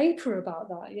write a paper about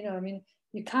that. You know, I mean,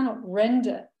 you cannot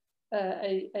render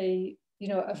a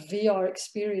VR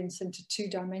experience into 2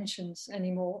 dimensions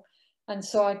anymore. And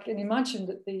so I can imagine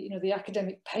that the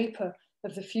academic paper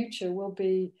of the future will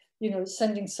be, you know,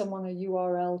 sending someone a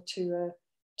URL to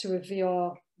a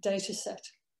VR data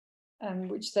set,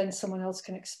 which then someone else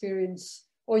can experience,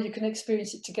 or you can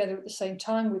experience it together at the same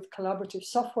time with collaborative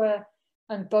software,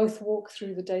 and both walk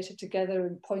through the data together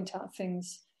and point out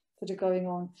things that are going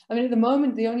on. I mean, at the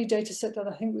moment, the only data set that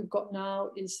I think we've got now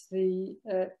is the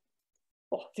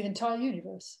entire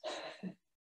universe,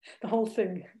 the whole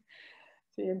thing.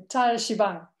 The entire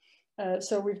shebang.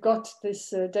 So we've got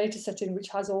this data set in which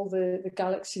has all the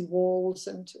galaxy walls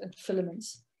and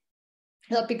filaments.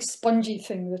 That big spongy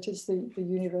thing that is the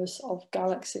universe of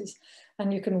galaxies,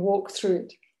 and you can walk through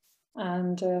it,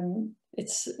 and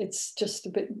it's just a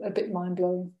bit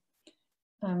mind-blowing.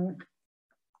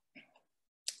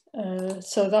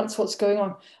 So that's what's going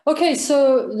on. Okay,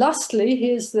 so lastly,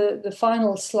 here's the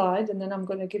final slide, and then I'm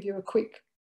going to give you a quick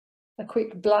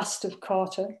blast of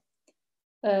Carter.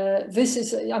 This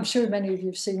is, I'm sure many of you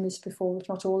have seen this before, if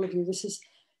not all of you. This is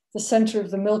the center of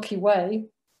the Milky Way.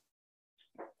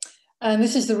 And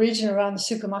this is the region around the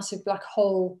supermassive black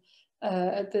hole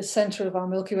at the center of our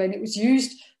Milky Way. And it was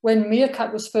used when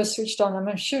Meerkat was first switched on.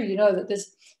 I'm sure you know that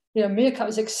there's, you know, Meerkat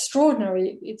was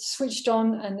extraordinary. It switched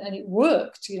on and it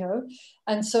worked, you know.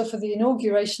 And so for the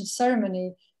inauguration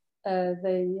ceremony,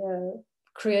 they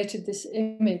created this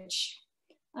image.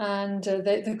 And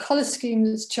the color scheme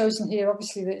that's chosen here,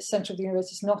 obviously the center of the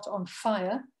universe is not on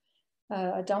fire.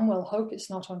 I damn well hope it's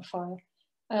not on fire.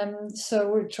 So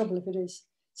we're in trouble if it is.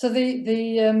 So these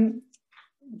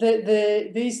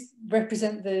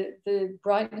represent the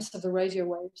brightness of the radio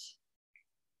waves,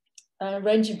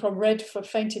 ranging from red for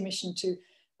faint emission to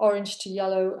orange to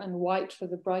yellow and white for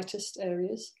the brightest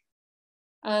areas.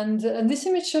 And this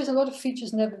image shows a lot of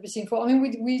features never been seen before. I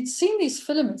mean, we'd seen these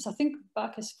filaments, I think,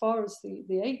 back as far as the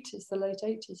 80s, the late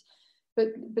 80s, but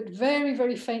very,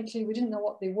 very faintly. We didn't know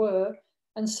what they were.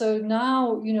 And so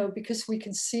now, you know, because we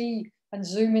can see and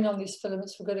zoom in on these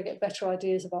filaments, we're going to get better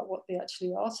ideas about what they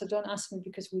actually are. So don't ask me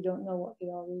because we don't know what they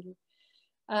are really.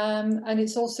 And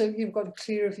it's also, you've got a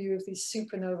clearer view of these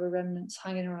supernova remnants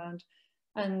hanging around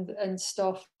and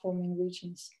star-forming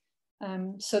regions.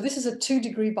 So this is a 2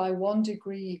 degree by 1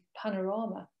 degree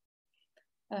panorama.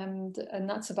 And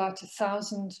that's about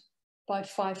 1,000 by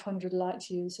 500 light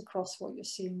years across what you're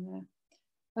seeing there.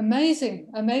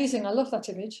 Amazing, amazing. I love that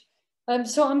image.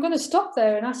 So I'm going to stop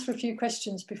there and ask for a few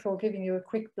questions before giving you a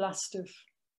quick blast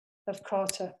of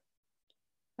Carter.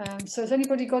 So has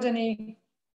anybody got any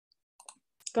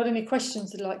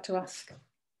questions they'd like to ask?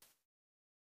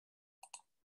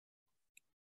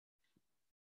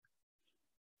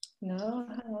 No,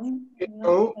 hang on.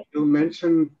 No. You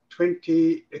mentioned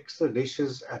 20 extra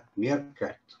dishes at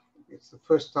Meerkat. It's the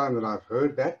first time that I've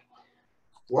heard that.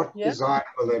 What design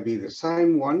will they be? The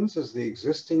same ones as the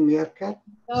existing Meerkat?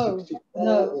 No, 64,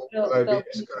 no, or will they be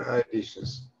SKA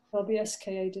dishes? They'll be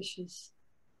SKA dishes.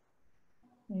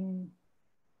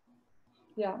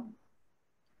 Yeah.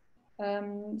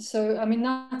 So I mean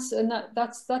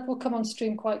that will come on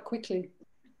stream quite quickly.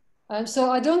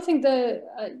 So I don't think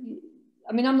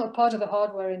I mean, I'm not part of the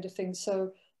hardware end of things,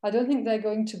 so I don't think they're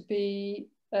going to be.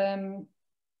 I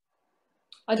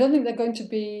don't think they're going to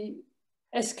be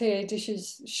SKA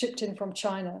dishes shipped in from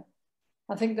China.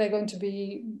 I think they're going to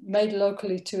be made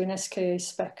locally to an SKA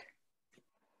spec.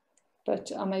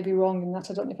 But I may be wrong in that.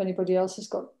 I don't know if anybody else has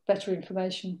got better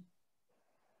information.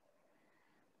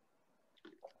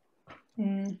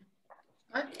 Can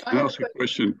I ask a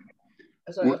question?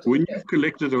 When you've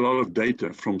collected a lot of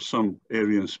data from some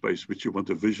area in space which you want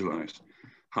to visualize,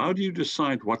 how do you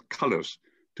decide what colors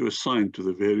to assign to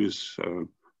the various,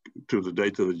 to the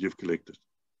data that you've collected?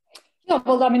 Yeah,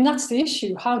 well, I mean, that's the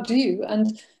issue. How do you?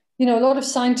 And, you know, a lot of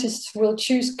scientists will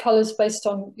choose colors based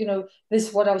on, you know,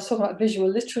 this, what I was talking about, visual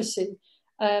literacy.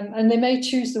 And they may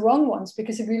choose the wrong ones,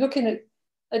 because if you're looking at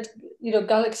you know,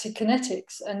 galaxy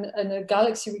kinetics and a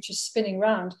galaxy which is spinning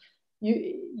round,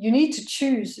 you need to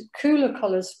choose cooler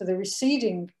colors for the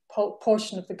receding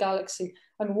portion of the galaxy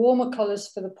and warmer colors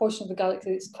for the portion of the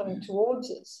galaxy that's coming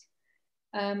towards us.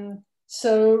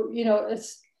 So, you know,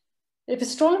 if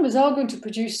astronomers are going to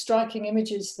produce striking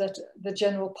images that the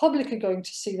general public are going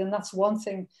to see, then that's one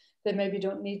thing. They maybe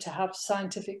don't need to have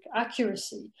scientific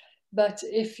accuracy. But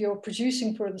if you're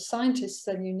producing for the scientists,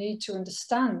 then you need to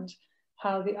understand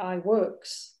how the eye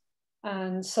works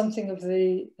and something of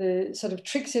the sort of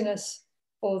tricksiness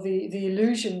or the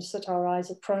illusions that our eyes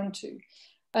are prone to.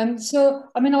 So,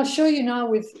 I mean, I'll show you now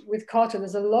with Carter,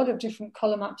 there's a lot of different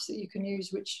color maps that you can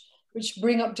use which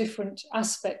bring up different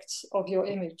aspects of your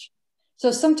image.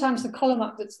 So sometimes the color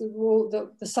map that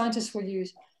the scientists will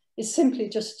use is simply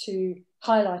just to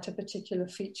highlight a particular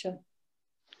feature.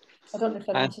 I don't know if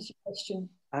that answers your question.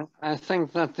 I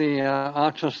think that the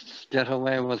artists get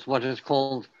away with what is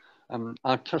called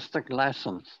artistic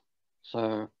license.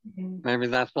 So maybe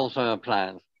that's also a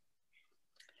plan.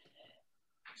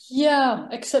 Yeah,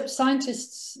 except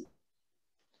scientists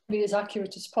be as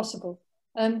accurate as possible.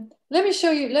 Let me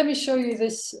show you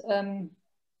this.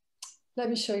 Let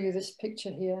me show you this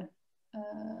picture here.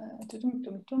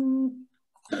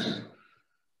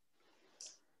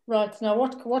 Right, now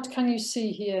what can you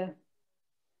see here?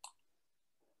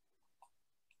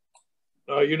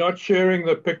 You're not sharing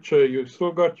the picture. You've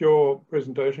still got your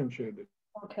presentation shared.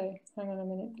 Okay, hang on a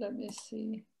minute. Let me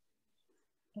see.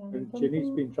 Jenny's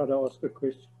been trying to ask a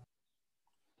question.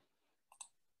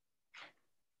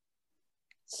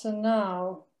 So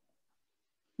now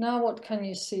what can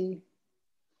you see?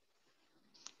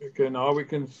 Okay, now we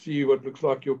can see what looks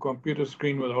like your computer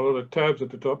screen with a lot of tabs at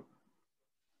the top.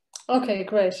 Okay,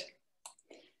 great.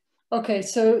 Okay,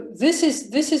 so this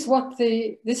is what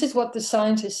the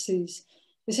scientist sees.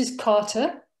 This is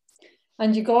Carter,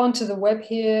 and you go onto the web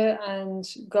here and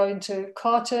go into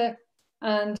Carter,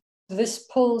 and this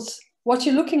pulls what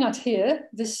you're looking at here,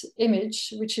 this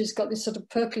image, which has got this sort of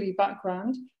purpley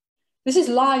background. This is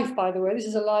live, by the way. This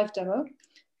is a live demo.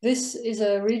 This is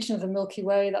a region of the Milky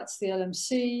Way. That's the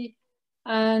LMC,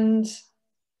 and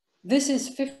this is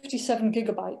 57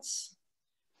 gigabytes,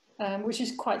 which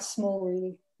is quite small,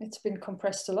 really. It's been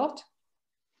compressed a lot,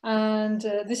 and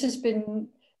this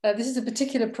is a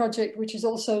particular project which is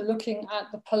also looking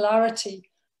at the polarity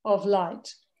of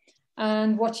light.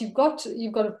 And what you've got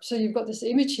this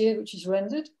image here which is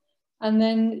rendered, and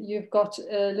then you've got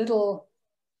a little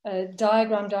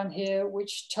diagram down here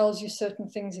which tells you certain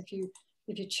things. If you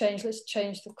if you change, let's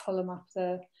change the color map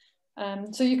there.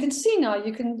 So you can see now,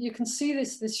 you can see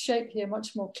this shape here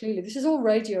much more clearly. This is all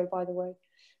radio, by the way.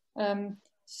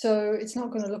 So it's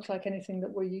not going to look like anything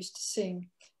that we're used to seeing.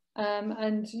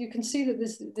 And you can see that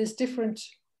there's different,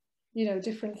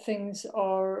 different things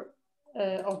are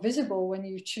visible when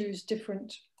you choose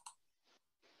different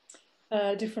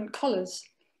colors.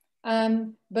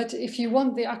 But if you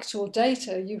want the actual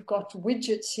data, you've got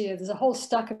widgets here. There's a whole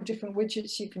stack of different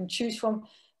widgets you can choose from.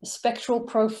 A spectral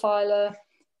profiler,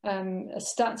 a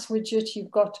stats widget. You've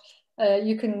got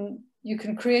you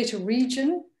can create a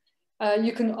region.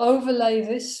 You can overlay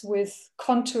this with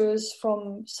contours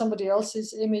from somebody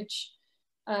else's image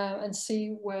and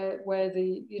see where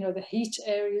the the heat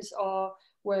areas are,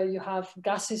 where you have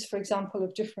gases, for example,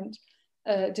 of different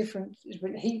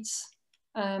heats.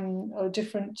 Or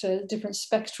different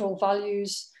spectral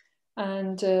values,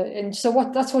 and so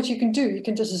that's what you can do. You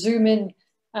can just zoom in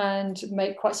and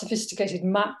make quite sophisticated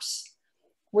maps,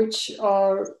 which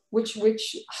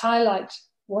highlight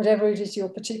whatever it is you're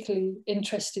particularly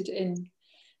interested in.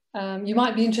 You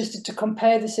might be interested to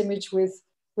compare this image with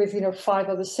 5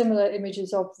 other similar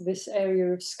images of this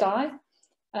area of sky.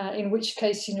 In which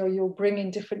case, you'll bring in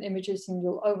different images and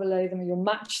you'll overlay them, and you'll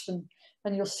match them.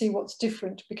 And you'll see what's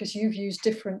different because you've used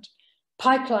different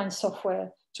pipeline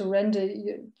software to render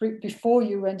before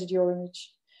you rendered your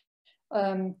image.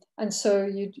 And so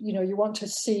you want to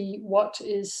see what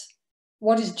is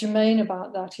germane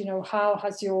about that. How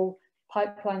has your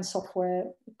pipeline software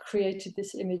created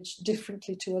this image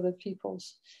differently to other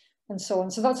people's, and so on.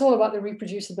 So that's all about the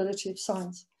reproducibility of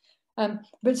science.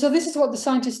 But so this is what the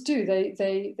scientists do.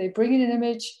 They bring in an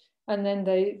image, and then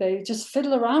they just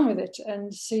fiddle around with it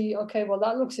and see, okay, well,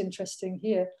 that looks interesting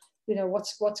here.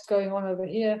 What's going on over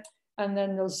here? And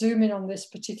then they'll zoom in on this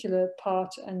particular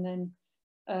part and then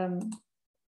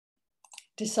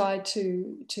decide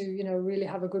to really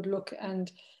have a good look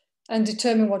and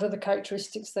determine what other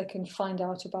characteristics they can find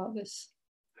out about this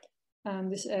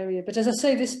area. But as I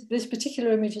say, this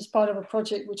particular image is part of a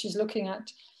project which is looking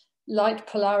at light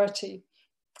polarity.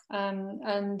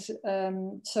 So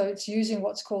it's using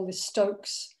what's called the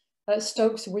Stokes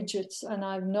widgets, and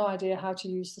I have no idea how to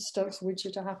use the Stokes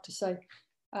widget, I have to say.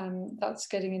 That's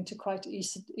getting into quite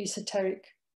esoteric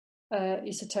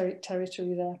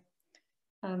territory there.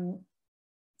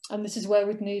 And this is where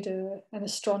we'd need an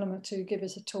astronomer to give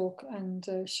us a talk and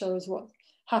show us what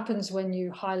happens when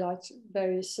you highlight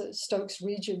various Stokes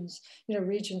regions,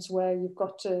 regions where you've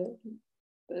got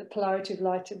polarity of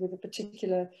light with a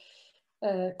particular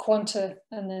quanta,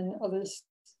 and then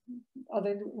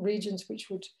other regions which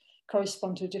would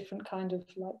correspond to a different kind of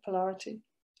light polarity.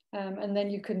 And then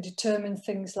you can determine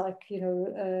things like,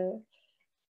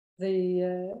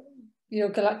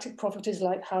 galactic properties,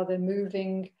 like how they're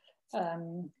moving,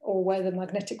 or where the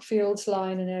magnetic fields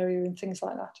lie in an area and things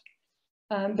like that.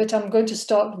 But I'm going to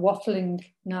start waffling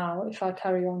now if I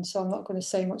carry on, so I'm not going to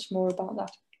say much more about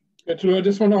that. Kechil, I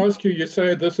just want to ask you, you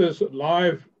say this is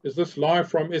live. Is this live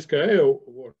from SKA or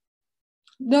what?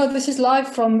 No, this is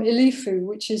live from ILIFU,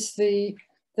 which is the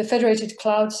federated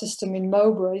cloud system in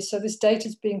Mowbray. So this data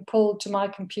is being pulled to my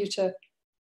computer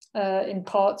in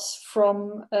parts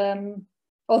from,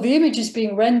 or the image is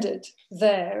being rendered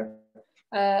there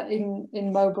in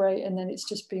Mowbray, and then it's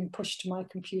just being pushed to my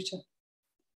computer.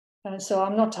 So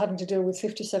I'm not having to deal with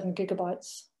 57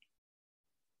 gigabytes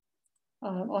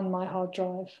on my hard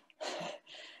drive.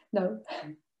 No.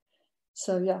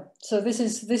 So yeah. So this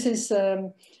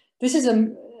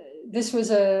was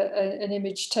an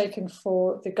image taken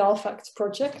for the GALFACT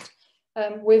project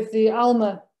with the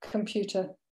ALMA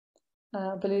computer.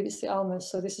 I believe it's the ALMA.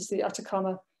 So this is the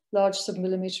Atacama Large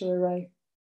Submillimeter Array.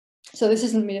 So this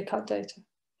isn't meerkat data.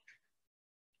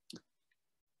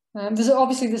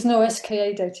 There's no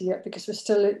SKA data yet because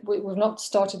we've not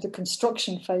started the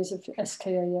construction phase of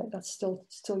SKA yet. That's still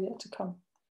yet to come.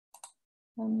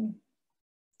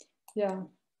 Yeah.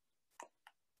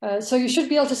 So you should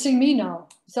be able to see me now.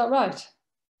 Is that right?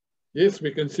 Yes,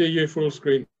 we can see you full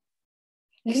screen.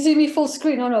 You can see me full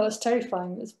screen. Oh no, that's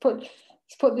terrifying. Let's put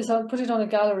this on. Put it on a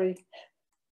gallery.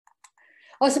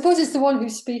 I suppose it's the one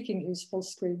who's speaking who's full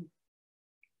screen.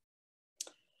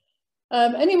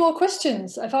 Any more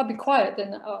questions? If I'll be quiet,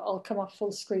 then I'll come off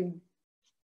full screen.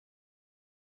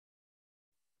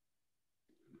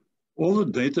 All the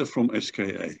data from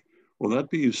SKA, will that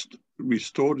be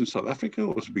stored in South Africa,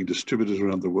 or is it being distributed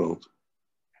around the world?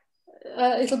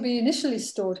 It'll be initially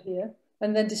stored here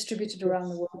and then distributed around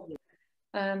the world.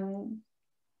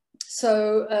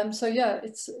 So yeah,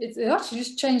 it actually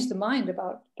just changed the mind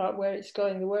about where it's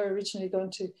going. They were originally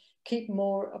going to keep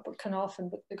more up at Carnarvon,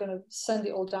 but they're going to send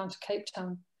it all down to Cape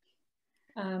Town.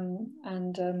 And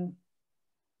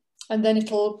then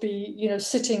it'll be, you know,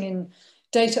 sitting in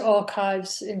data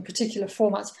archives in particular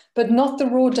formats, but not the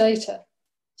raw data.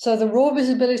 So the raw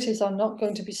visibilities are not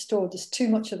going to be stored. There's too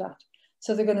much of that.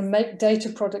 So they're going to make data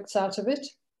products out of it,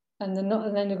 and then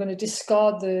they're going to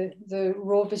discard the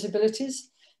raw visibilities.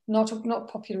 Not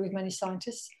popular with many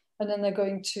scientists. And then they're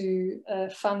going to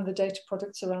fan the data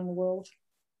products around the world.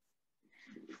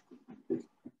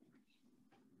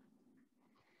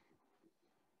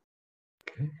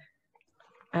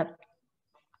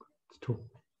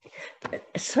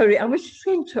 Sorry, I was just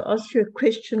going to ask you a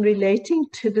question relating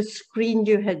to the screen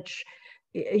you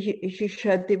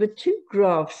showed. There were two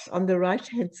graphs on the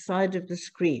right-hand side of the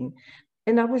screen,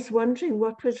 and I was wondering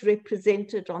what was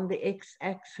represented on the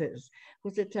x-axis.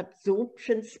 Was it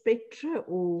absorption spectra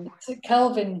or? It's a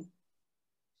Kelvin.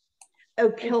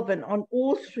 Oh, Kelvin, on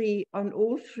all three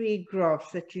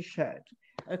graphs that you showed.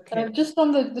 Okay. Just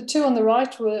on the two on the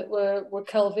right were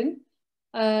Kelvin.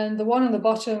 And the one on the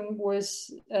bottom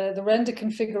was the render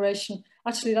configuration.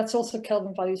 Actually, that's also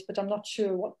Kelvin values, but I'm not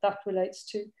sure what that relates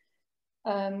to.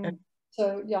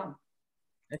 So yeah.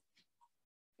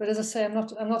 But as I say, I'm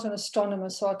not an astronomer,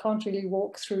 so I can't really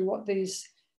walk through what these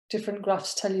different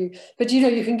graphs tell you. But you know,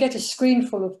 you can get a screen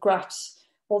full of graphs,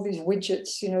 all these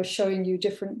widgets, you know, showing you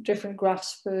different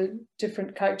graphs for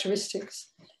different characteristics.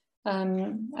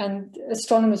 And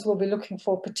astronomers will be looking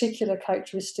for particular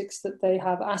characteristics that they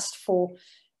have asked for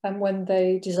when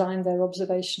they design their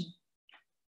observation.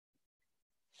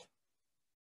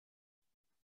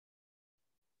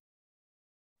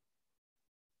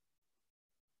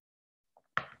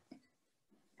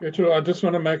 Kechil, I just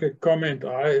want to make a comment.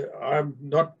 I'm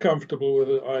not comfortable with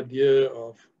the idea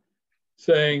of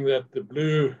saying that the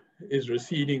blue is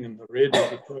receding and the red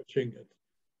is approaching it.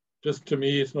 Just to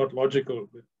me, it's not logical,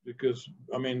 because,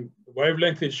 I mean, the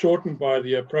wavelength is shortened by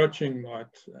the approaching light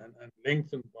and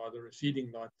lengthened by the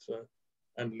receding light. So,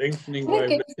 and lengthening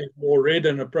wavelength is more red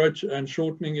and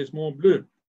shortening is more blue.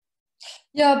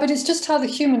 Yeah, but it's just how the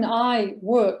human eye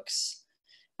works.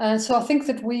 So I think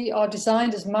that we are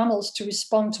designed as mammals to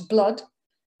respond to blood.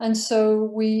 And so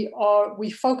we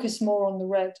focus more on the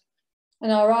red.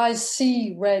 And our eyes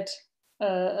see red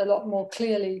a lot more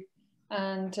clearly.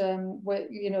 And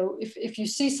you know, if you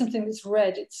see something that's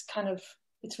red, it's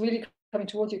really coming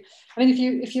towards you. I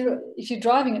mean, if you're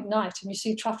driving at night and you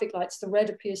see traffic lights, the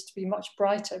red appears to be much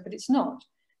brighter, but it's not.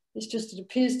 It's just, it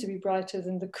appears to be brighter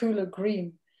than the cooler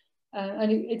green,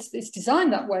 and it's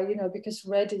designed that way, you know, because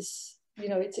red is, you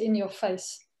know, it's in your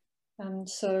face, and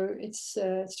so it's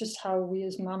just how we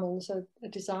as mammals are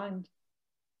designed.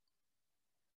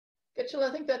 Kechil,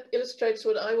 I think that illustrates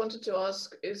what I wanted to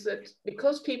ask, is that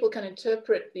because people can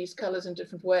interpret these colors in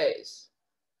different ways,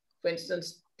 for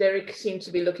instance, Derek seemed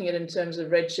to be looking at it in terms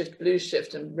of redshift, blue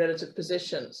shift and relative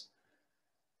positions,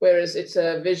 whereas it's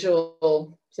a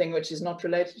visual thing which is not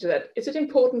related to that. Is it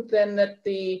important then that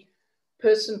the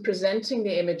person presenting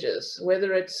the images,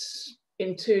 whether it's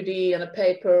in 2D on a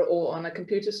paper or on a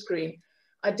computer screen,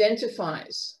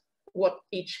 identifies what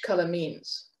each color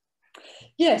means?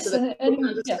 Yes, so that people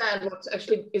understand yeah, what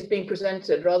actually is being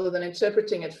presented rather than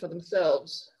interpreting it for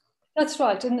themselves. That's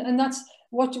right, and that's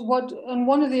what and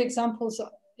one of the examples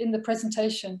in the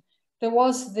presentation, there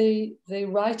was the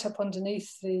write-up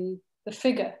underneath the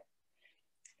figure,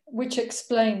 which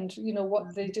explained, you know,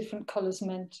 what the different colors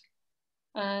meant.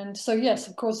 And so yes,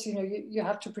 of course, you know, you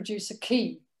have to produce a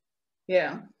key.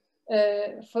 Yeah.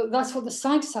 That's what the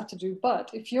scientists have to do.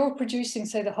 But if you're producing,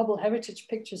 say, the Hubble heritage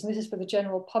pictures, and this is for the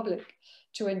general public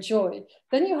to enjoy,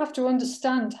 then you have to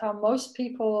understand how most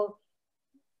people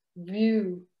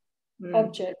view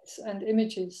objects and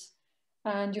images.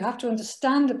 And you have to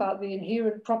understand about the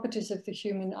inherent properties of the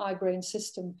human eye-brain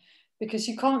system, because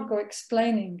you can't go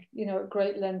explaining, you know, at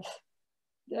great length.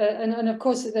 And of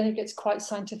course, then it gets quite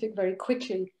scientific very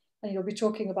quickly, and you'll be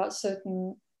talking about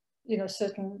certain, you know,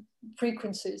 certain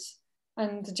frequencies,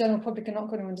 and the general public are not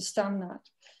going to understand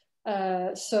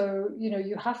that. So, you know,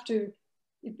 you have to,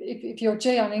 if you're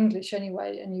J-on English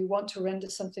anyway, and you want to render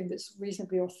something that's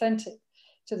reasonably authentic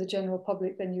to the general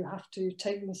public, then you have to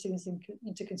take these things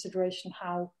into consideration,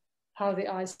 how the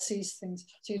eye sees things.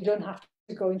 So you don't have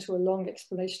to go into a long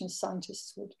explanation as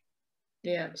scientists would.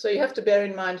 Yeah, so you have to bear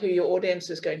in mind who your audience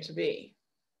is going to be,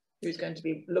 who's going to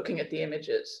be looking at the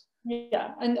images.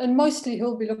 Yeah, and mostly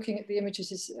who'll be looking at the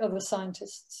images is other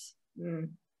scientists.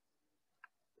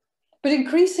 But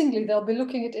increasingly they'll be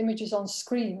looking at images on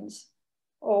screens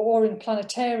or in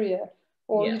planetaria,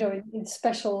 or you know, in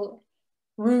special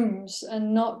rooms,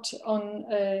 and not on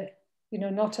you know,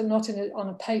 not on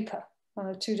a paper, on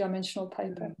a two-dimensional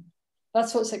paper.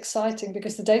 That's what's exciting,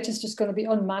 because the data is just going to be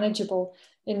unmanageable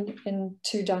in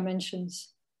 2 dimensions.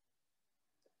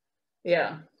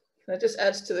 Yeah, that just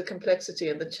adds to the complexity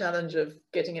and the challenge of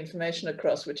getting information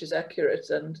across, which is accurate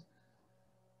and,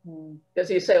 as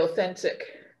you say, authentic.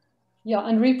 Yeah,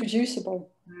 and reproducible.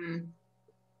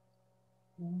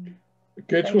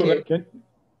 Kechil,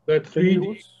 that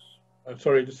 3D.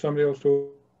 Sorry, did somebody else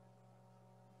talk?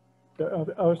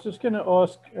 I was just going to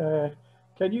ask,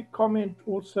 can you comment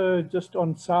also just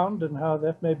on sound and how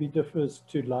that maybe differs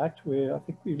to light, where I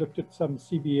think we looked at some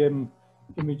CBM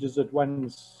images at one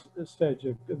stage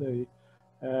of the,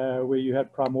 where you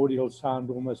had primordial sound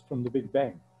almost from the Big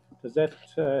Bang. Does that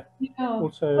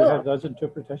also have those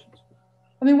interpretations?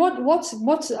 I mean, what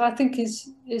I think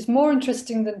is more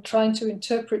interesting than trying to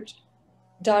interpret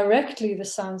directly the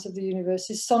sounds of the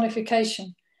universe is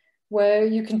sonification, where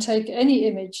you can take any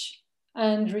image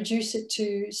and reduce it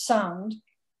to sound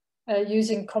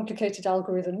using complicated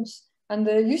algorithms. And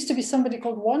there used to be somebody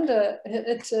called Wanda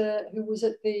who was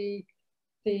at the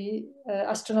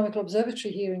Astronomical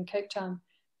Observatory here in Cape Town,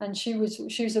 and she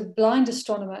was a blind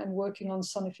astronomer and working on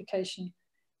sonification.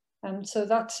 And so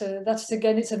that's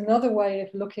again, it's another way of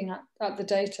looking at the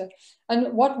data.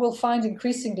 And what we'll find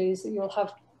increasingly is that you'll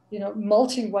have, you know,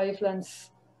 multi-wavelength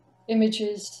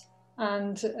images,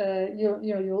 and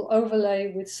you'll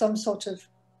overlay with some sort of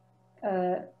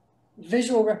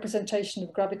visual representation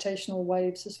of gravitational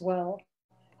waves as well.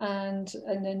 And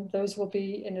then those will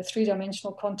be in a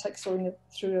 3-dimensional context or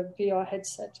through a VR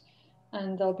headset.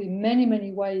 And there'll be many,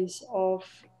 many ways of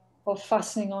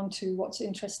fastening onto what's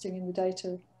interesting in the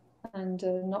data, and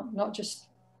not just,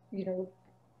 you know,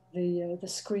 the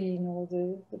screen or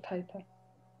the paper.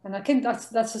 And I think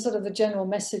that's a sort of the general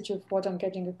message of what I'm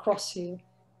getting across here,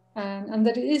 and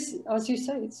that it is, as you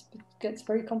say, it gets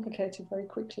very complicated very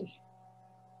quickly.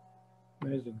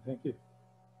 Amazing, thank you.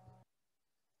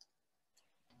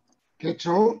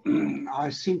 Kechil, I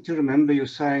seem to remember you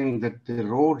saying that the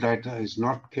raw data is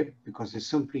not kept because there's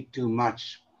simply too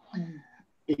much.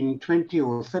 In 20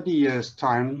 or 30 years'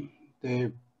 time,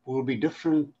 there will be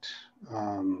different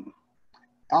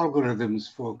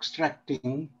algorithms for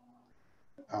extracting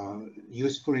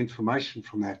useful information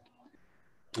from that.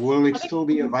 Will it still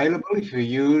be available if you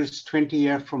use 20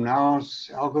 years from now's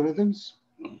algorithms?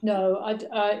 No,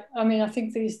 I mean, I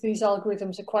think these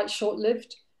algorithms are quite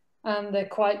short-lived, and they're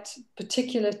quite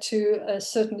particular to a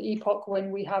certain epoch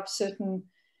when we have certain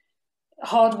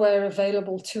hardware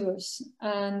available to us.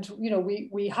 And, you know,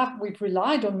 we've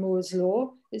relied on Moore's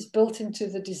law. It's built into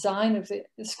the design of the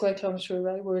square kilometre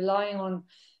array. We're relying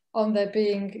on there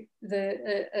being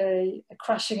a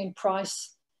crashing in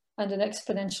price and an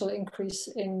exponential increase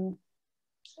in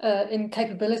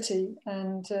capability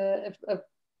and of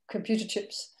computer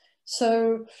chips.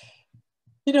 So,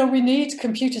 you know, we need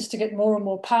computers to get more and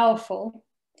more powerful.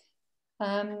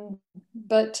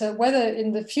 But whether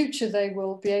in the future they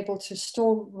will be able to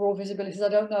store raw visibilities, I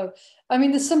don't know. I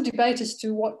mean, there's some debate as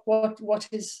to what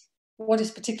is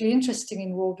particularly interesting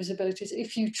in raw visibilities.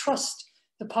 If you trust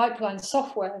the pipeline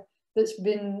software that's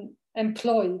been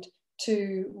employed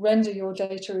to render your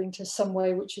data into some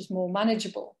way which is more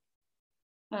manageable,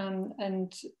 then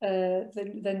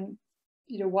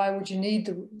you know, why would you need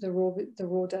the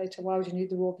raw data? Why would you need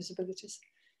the raw visibilities?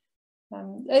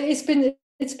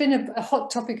 It's been a hot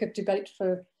topic of debate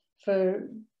for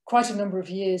quite a number of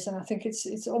years, and I think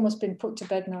it's almost been put to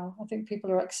bed now. I think people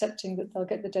are accepting that they'll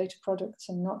get the data products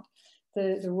and not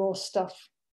the raw stuff.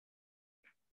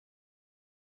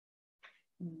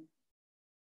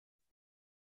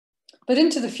 But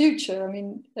into the future, I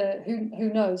mean, who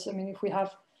knows? I mean, if we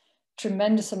have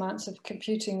tremendous amounts of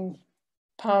computing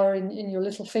power in your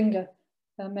little finger,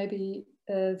 maybe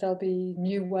there'll be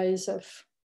new ways of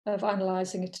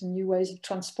analysing it and new ways of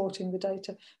transporting the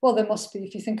data. Well, there must be,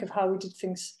 if you think of how we did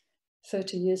things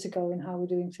 30 years ago and how we're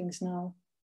doing things now.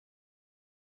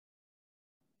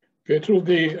 Kechil,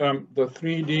 the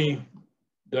 3D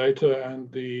data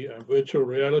and the virtual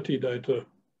reality data,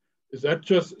 is that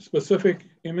just specific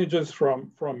images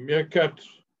from Meerkat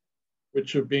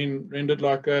which have been rendered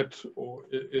like that, or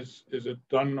is it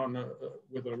done on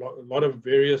with a lot of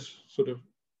various sort of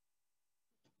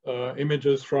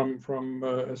images from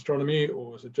astronomy,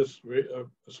 or is it just a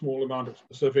small amount of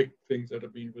specific things that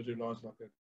have been visualized like that?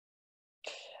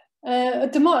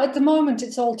 At the moment,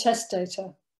 it's all test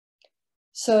data.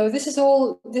 So this is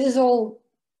all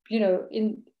you know,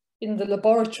 in the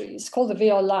laboratory. It's called the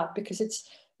VR lab because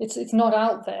it's not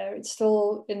out there. It's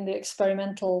still in the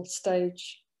experimental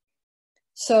stage.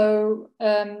 So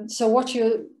what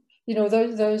you know,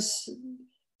 those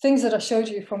things that I showed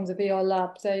you from the VR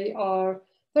lab, they are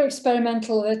they're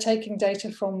experimental. They're taking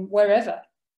data from wherever.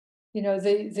 You know,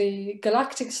 the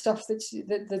galactic stuff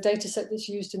the data set that's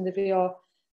used in the VR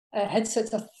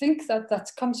headsets, I think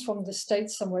that comes from the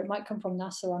States somewhere. It might come from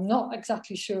NASA. I'm not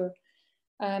exactly sure.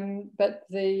 But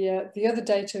the other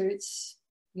data, it's,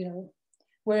 you know,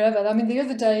 wherever. I mean, the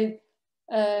other day,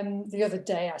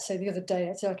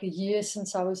 it's like a year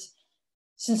since I was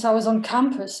on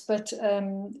campus, but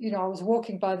you know, I was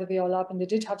walking by the VR lab and they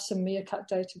did have some meerkat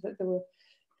data that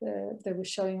they were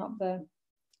showing up there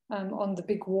on the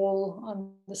big wall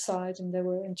on the side, and they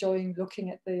were enjoying looking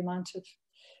at the amount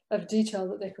of detail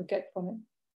that they could get from it.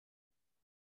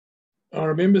 I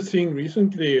remember seeing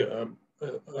recently a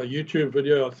YouTube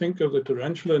video, I think, of the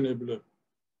Tarantula Nebula,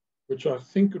 which I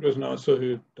think it was NASA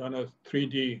who done a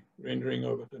 3D rendering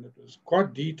of it, and it was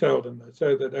quite detailed, and they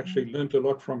say that actually learned a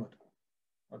lot from it.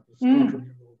 I just can't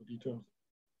remember all the details.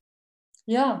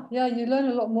 Yeah, you learn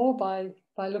a lot more by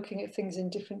looking at things in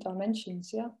different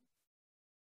dimensions, yeah.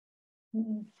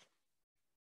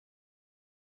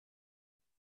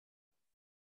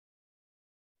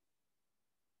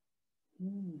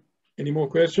 Any more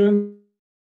questions?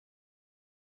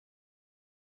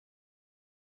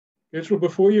 Kechil,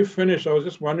 before you finish, I was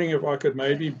just wondering if I could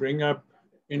maybe bring up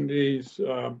Indy's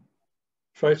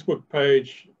Facebook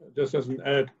page just as an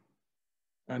ad,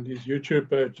 and his YouTube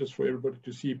page just for everybody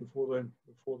to see before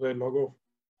they log off.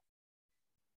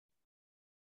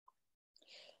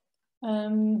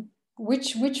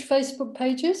 Which Facebook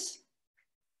pages?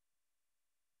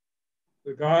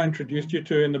 The guy I introduced you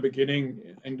to in the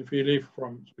beginning, Ndufili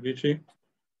from Spedici,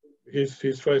 his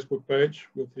Facebook page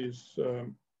with his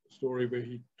story where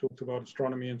he talked about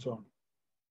astronomy and so on.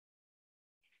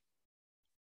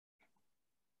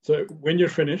 So when you're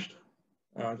finished,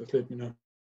 just let me know.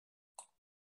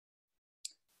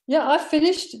 Yeah, I've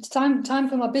finished. It's time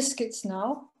for my biscuits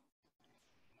now.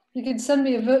 You can send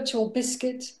me a virtual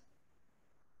biscuit.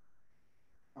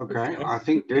 Okay, I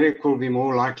think Derek will be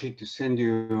more likely to send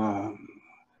you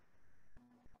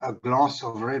a glass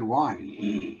of red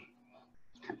wine.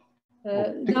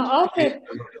 Now,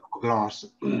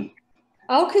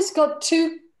 Alka's got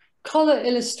 2 color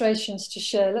illustrations to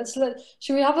share.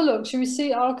 Should we have a look? Should we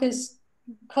see Alka's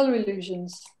color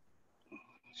illusions?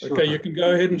 Sure. Okay, you can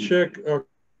go ahead and check.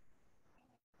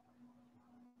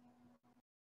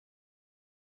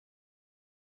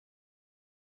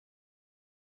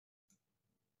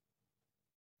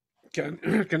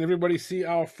 Can everybody see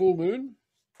our full moon?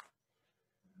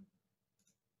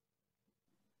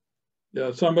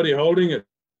 Yeah, somebody holding it.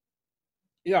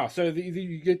 Yeah, so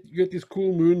you get these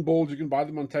cool moon balls. You can buy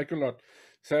them on Takealot.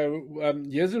 So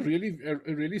here's a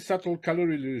really subtle color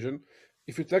illusion.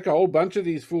 If you take a whole bunch of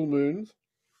these full moons,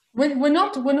 we're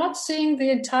not seeing the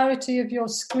entirety of your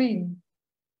screen.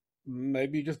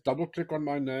 Maybe just double click on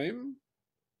my name.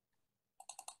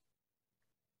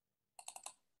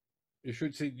 You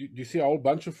should see. Do you see a whole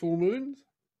bunch of full moons?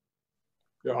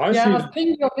 Yeah, I've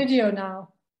pinned your video now.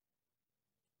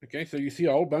 Okay, so you see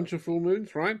a whole bunch of full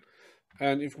moons, right?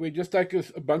 And if we just take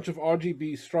a bunch of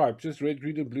RGB stripes, just red,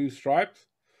 green, and blue stripes,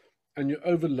 and you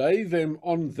overlay them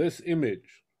on this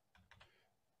image,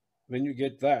 then you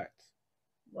get that.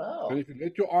 Wow. And if you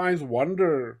let your eyes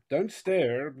wander, don't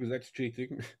stare, because that's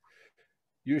cheating,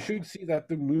 you should see that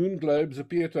the moon globes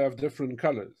appear to have different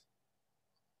colors.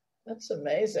 That's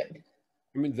amazing.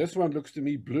 I mean, this one looks to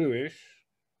me bluish,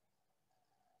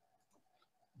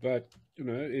 but, you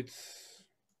know, it's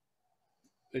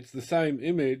the same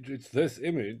image, it's this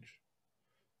image,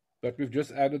 but we've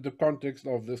just added the context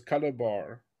of this color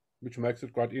bar, which makes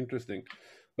it quite interesting.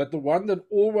 But the one that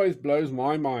always blows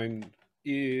my mind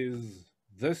is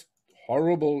this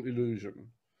horrible illusion.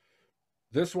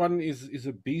 This one is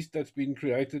a beast that's been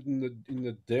created in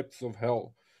the depths of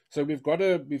hell. So we've got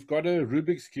a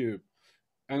Rubik's cube,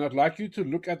 and I'd like you to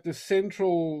look at the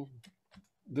central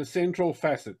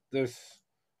facet. This,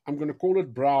 I'm going to call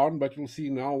it brown, but you'll see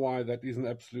now why that is an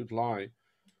absolute lie.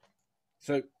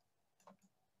 So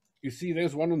you see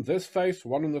there's one on this face,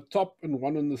 one on the top, and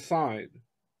one on the side.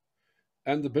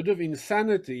 And the bit of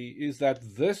insanity is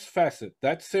that this facet,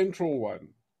 that central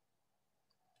one,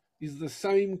 is the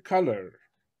same color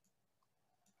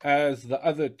as the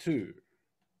other two.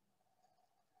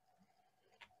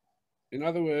 In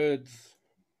other words,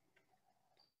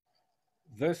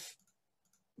 this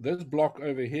block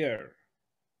over here,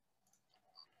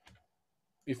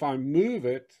 if I move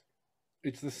it,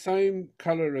 it's the same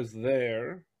color as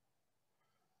there,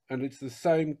 and it's the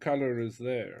same color as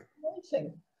there.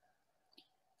 Amazing.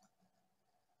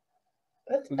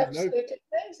 That's absolutely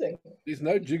amazing. There's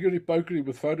no jiggery pokery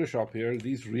with Photoshop here.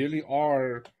 These really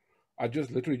are, I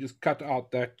just literally just cut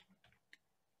out that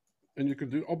and you can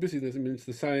do, obviously, I mean, it's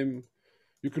the same.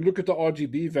 You can look at the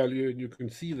RGB value and you can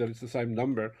see that it's the same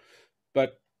number.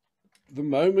 But the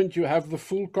moment you have the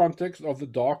full context of the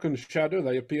dark and shadow,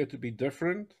 they appear to be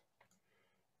different.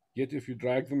 Yet if you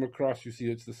drag them across, you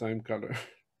see it's the same color.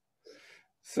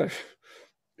 So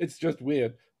it's just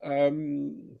weird.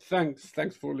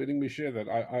 Thanks for letting me share that.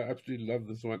 I absolutely love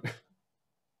this one.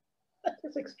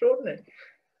 That's extraordinary.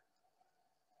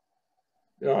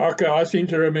 Yeah, okay, I seem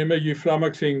to remember you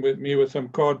flummoxing with me with some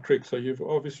card tricks, so you've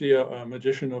obviously a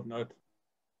magician of note.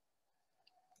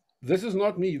 This is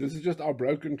not me. This is just our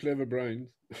broken, clever brains.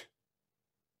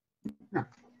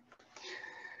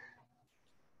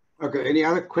 Okay, any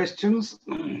other questions?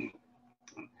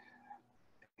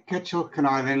 Kechil, can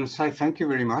I then say thank you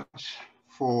very much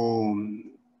for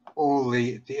all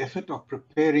the effort of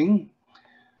preparing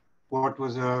what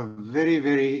was a very,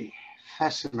 very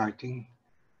fascinating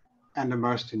and a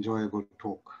most enjoyable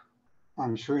talk.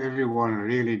 I'm sure everyone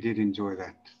really did enjoy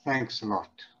that. Thanks a lot.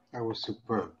 That was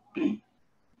superb. It's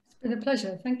been a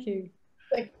pleasure. Thank you.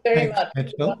 Thank you very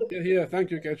much. Yeah, thank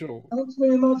you, Kechil. Thanks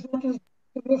very much. That was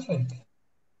terrific.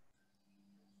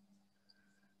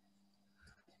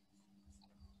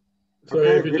 So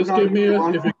Okay, if you just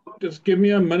give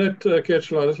me a minute,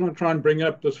 Kechil, I just want to try and bring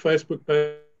up this Facebook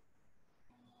page.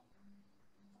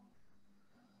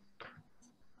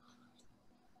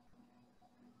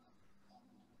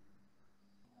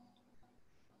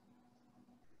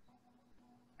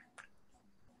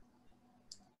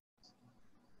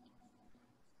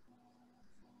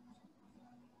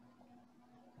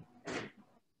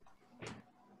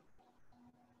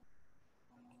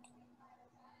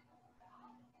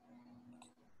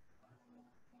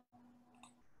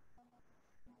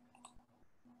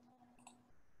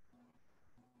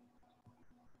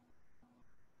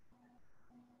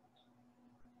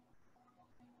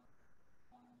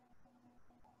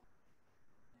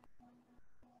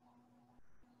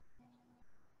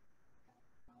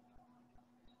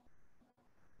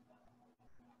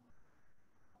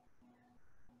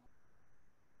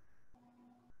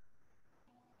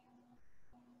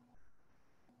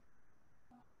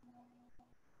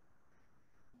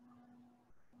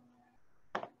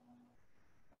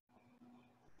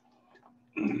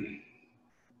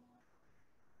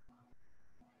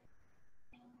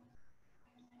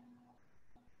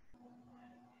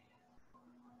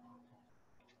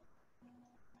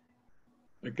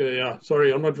 Okay, yeah,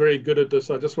 sorry, I'm not very good at this.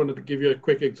 I just wanted to give you a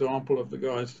quick example of the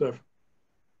guy's stuff.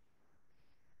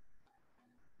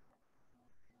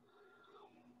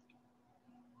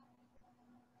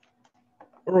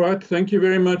 All right, thank you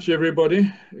very much,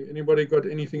 everybody. Anybody got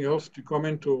anything else to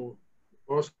comment or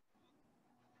ask?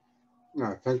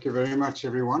 No, thank you very much,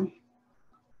 everyone,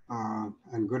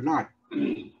 and good night.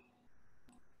 Good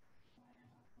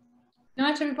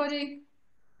night, everybody.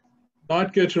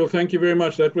 Night, Kechil. Thank you very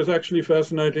much. That was actually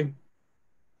fascinating.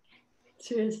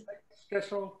 Cheers. Thanks,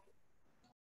 Kechil.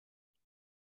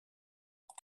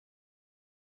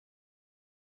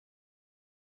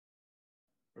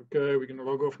 Okay, we're going to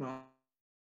log off now.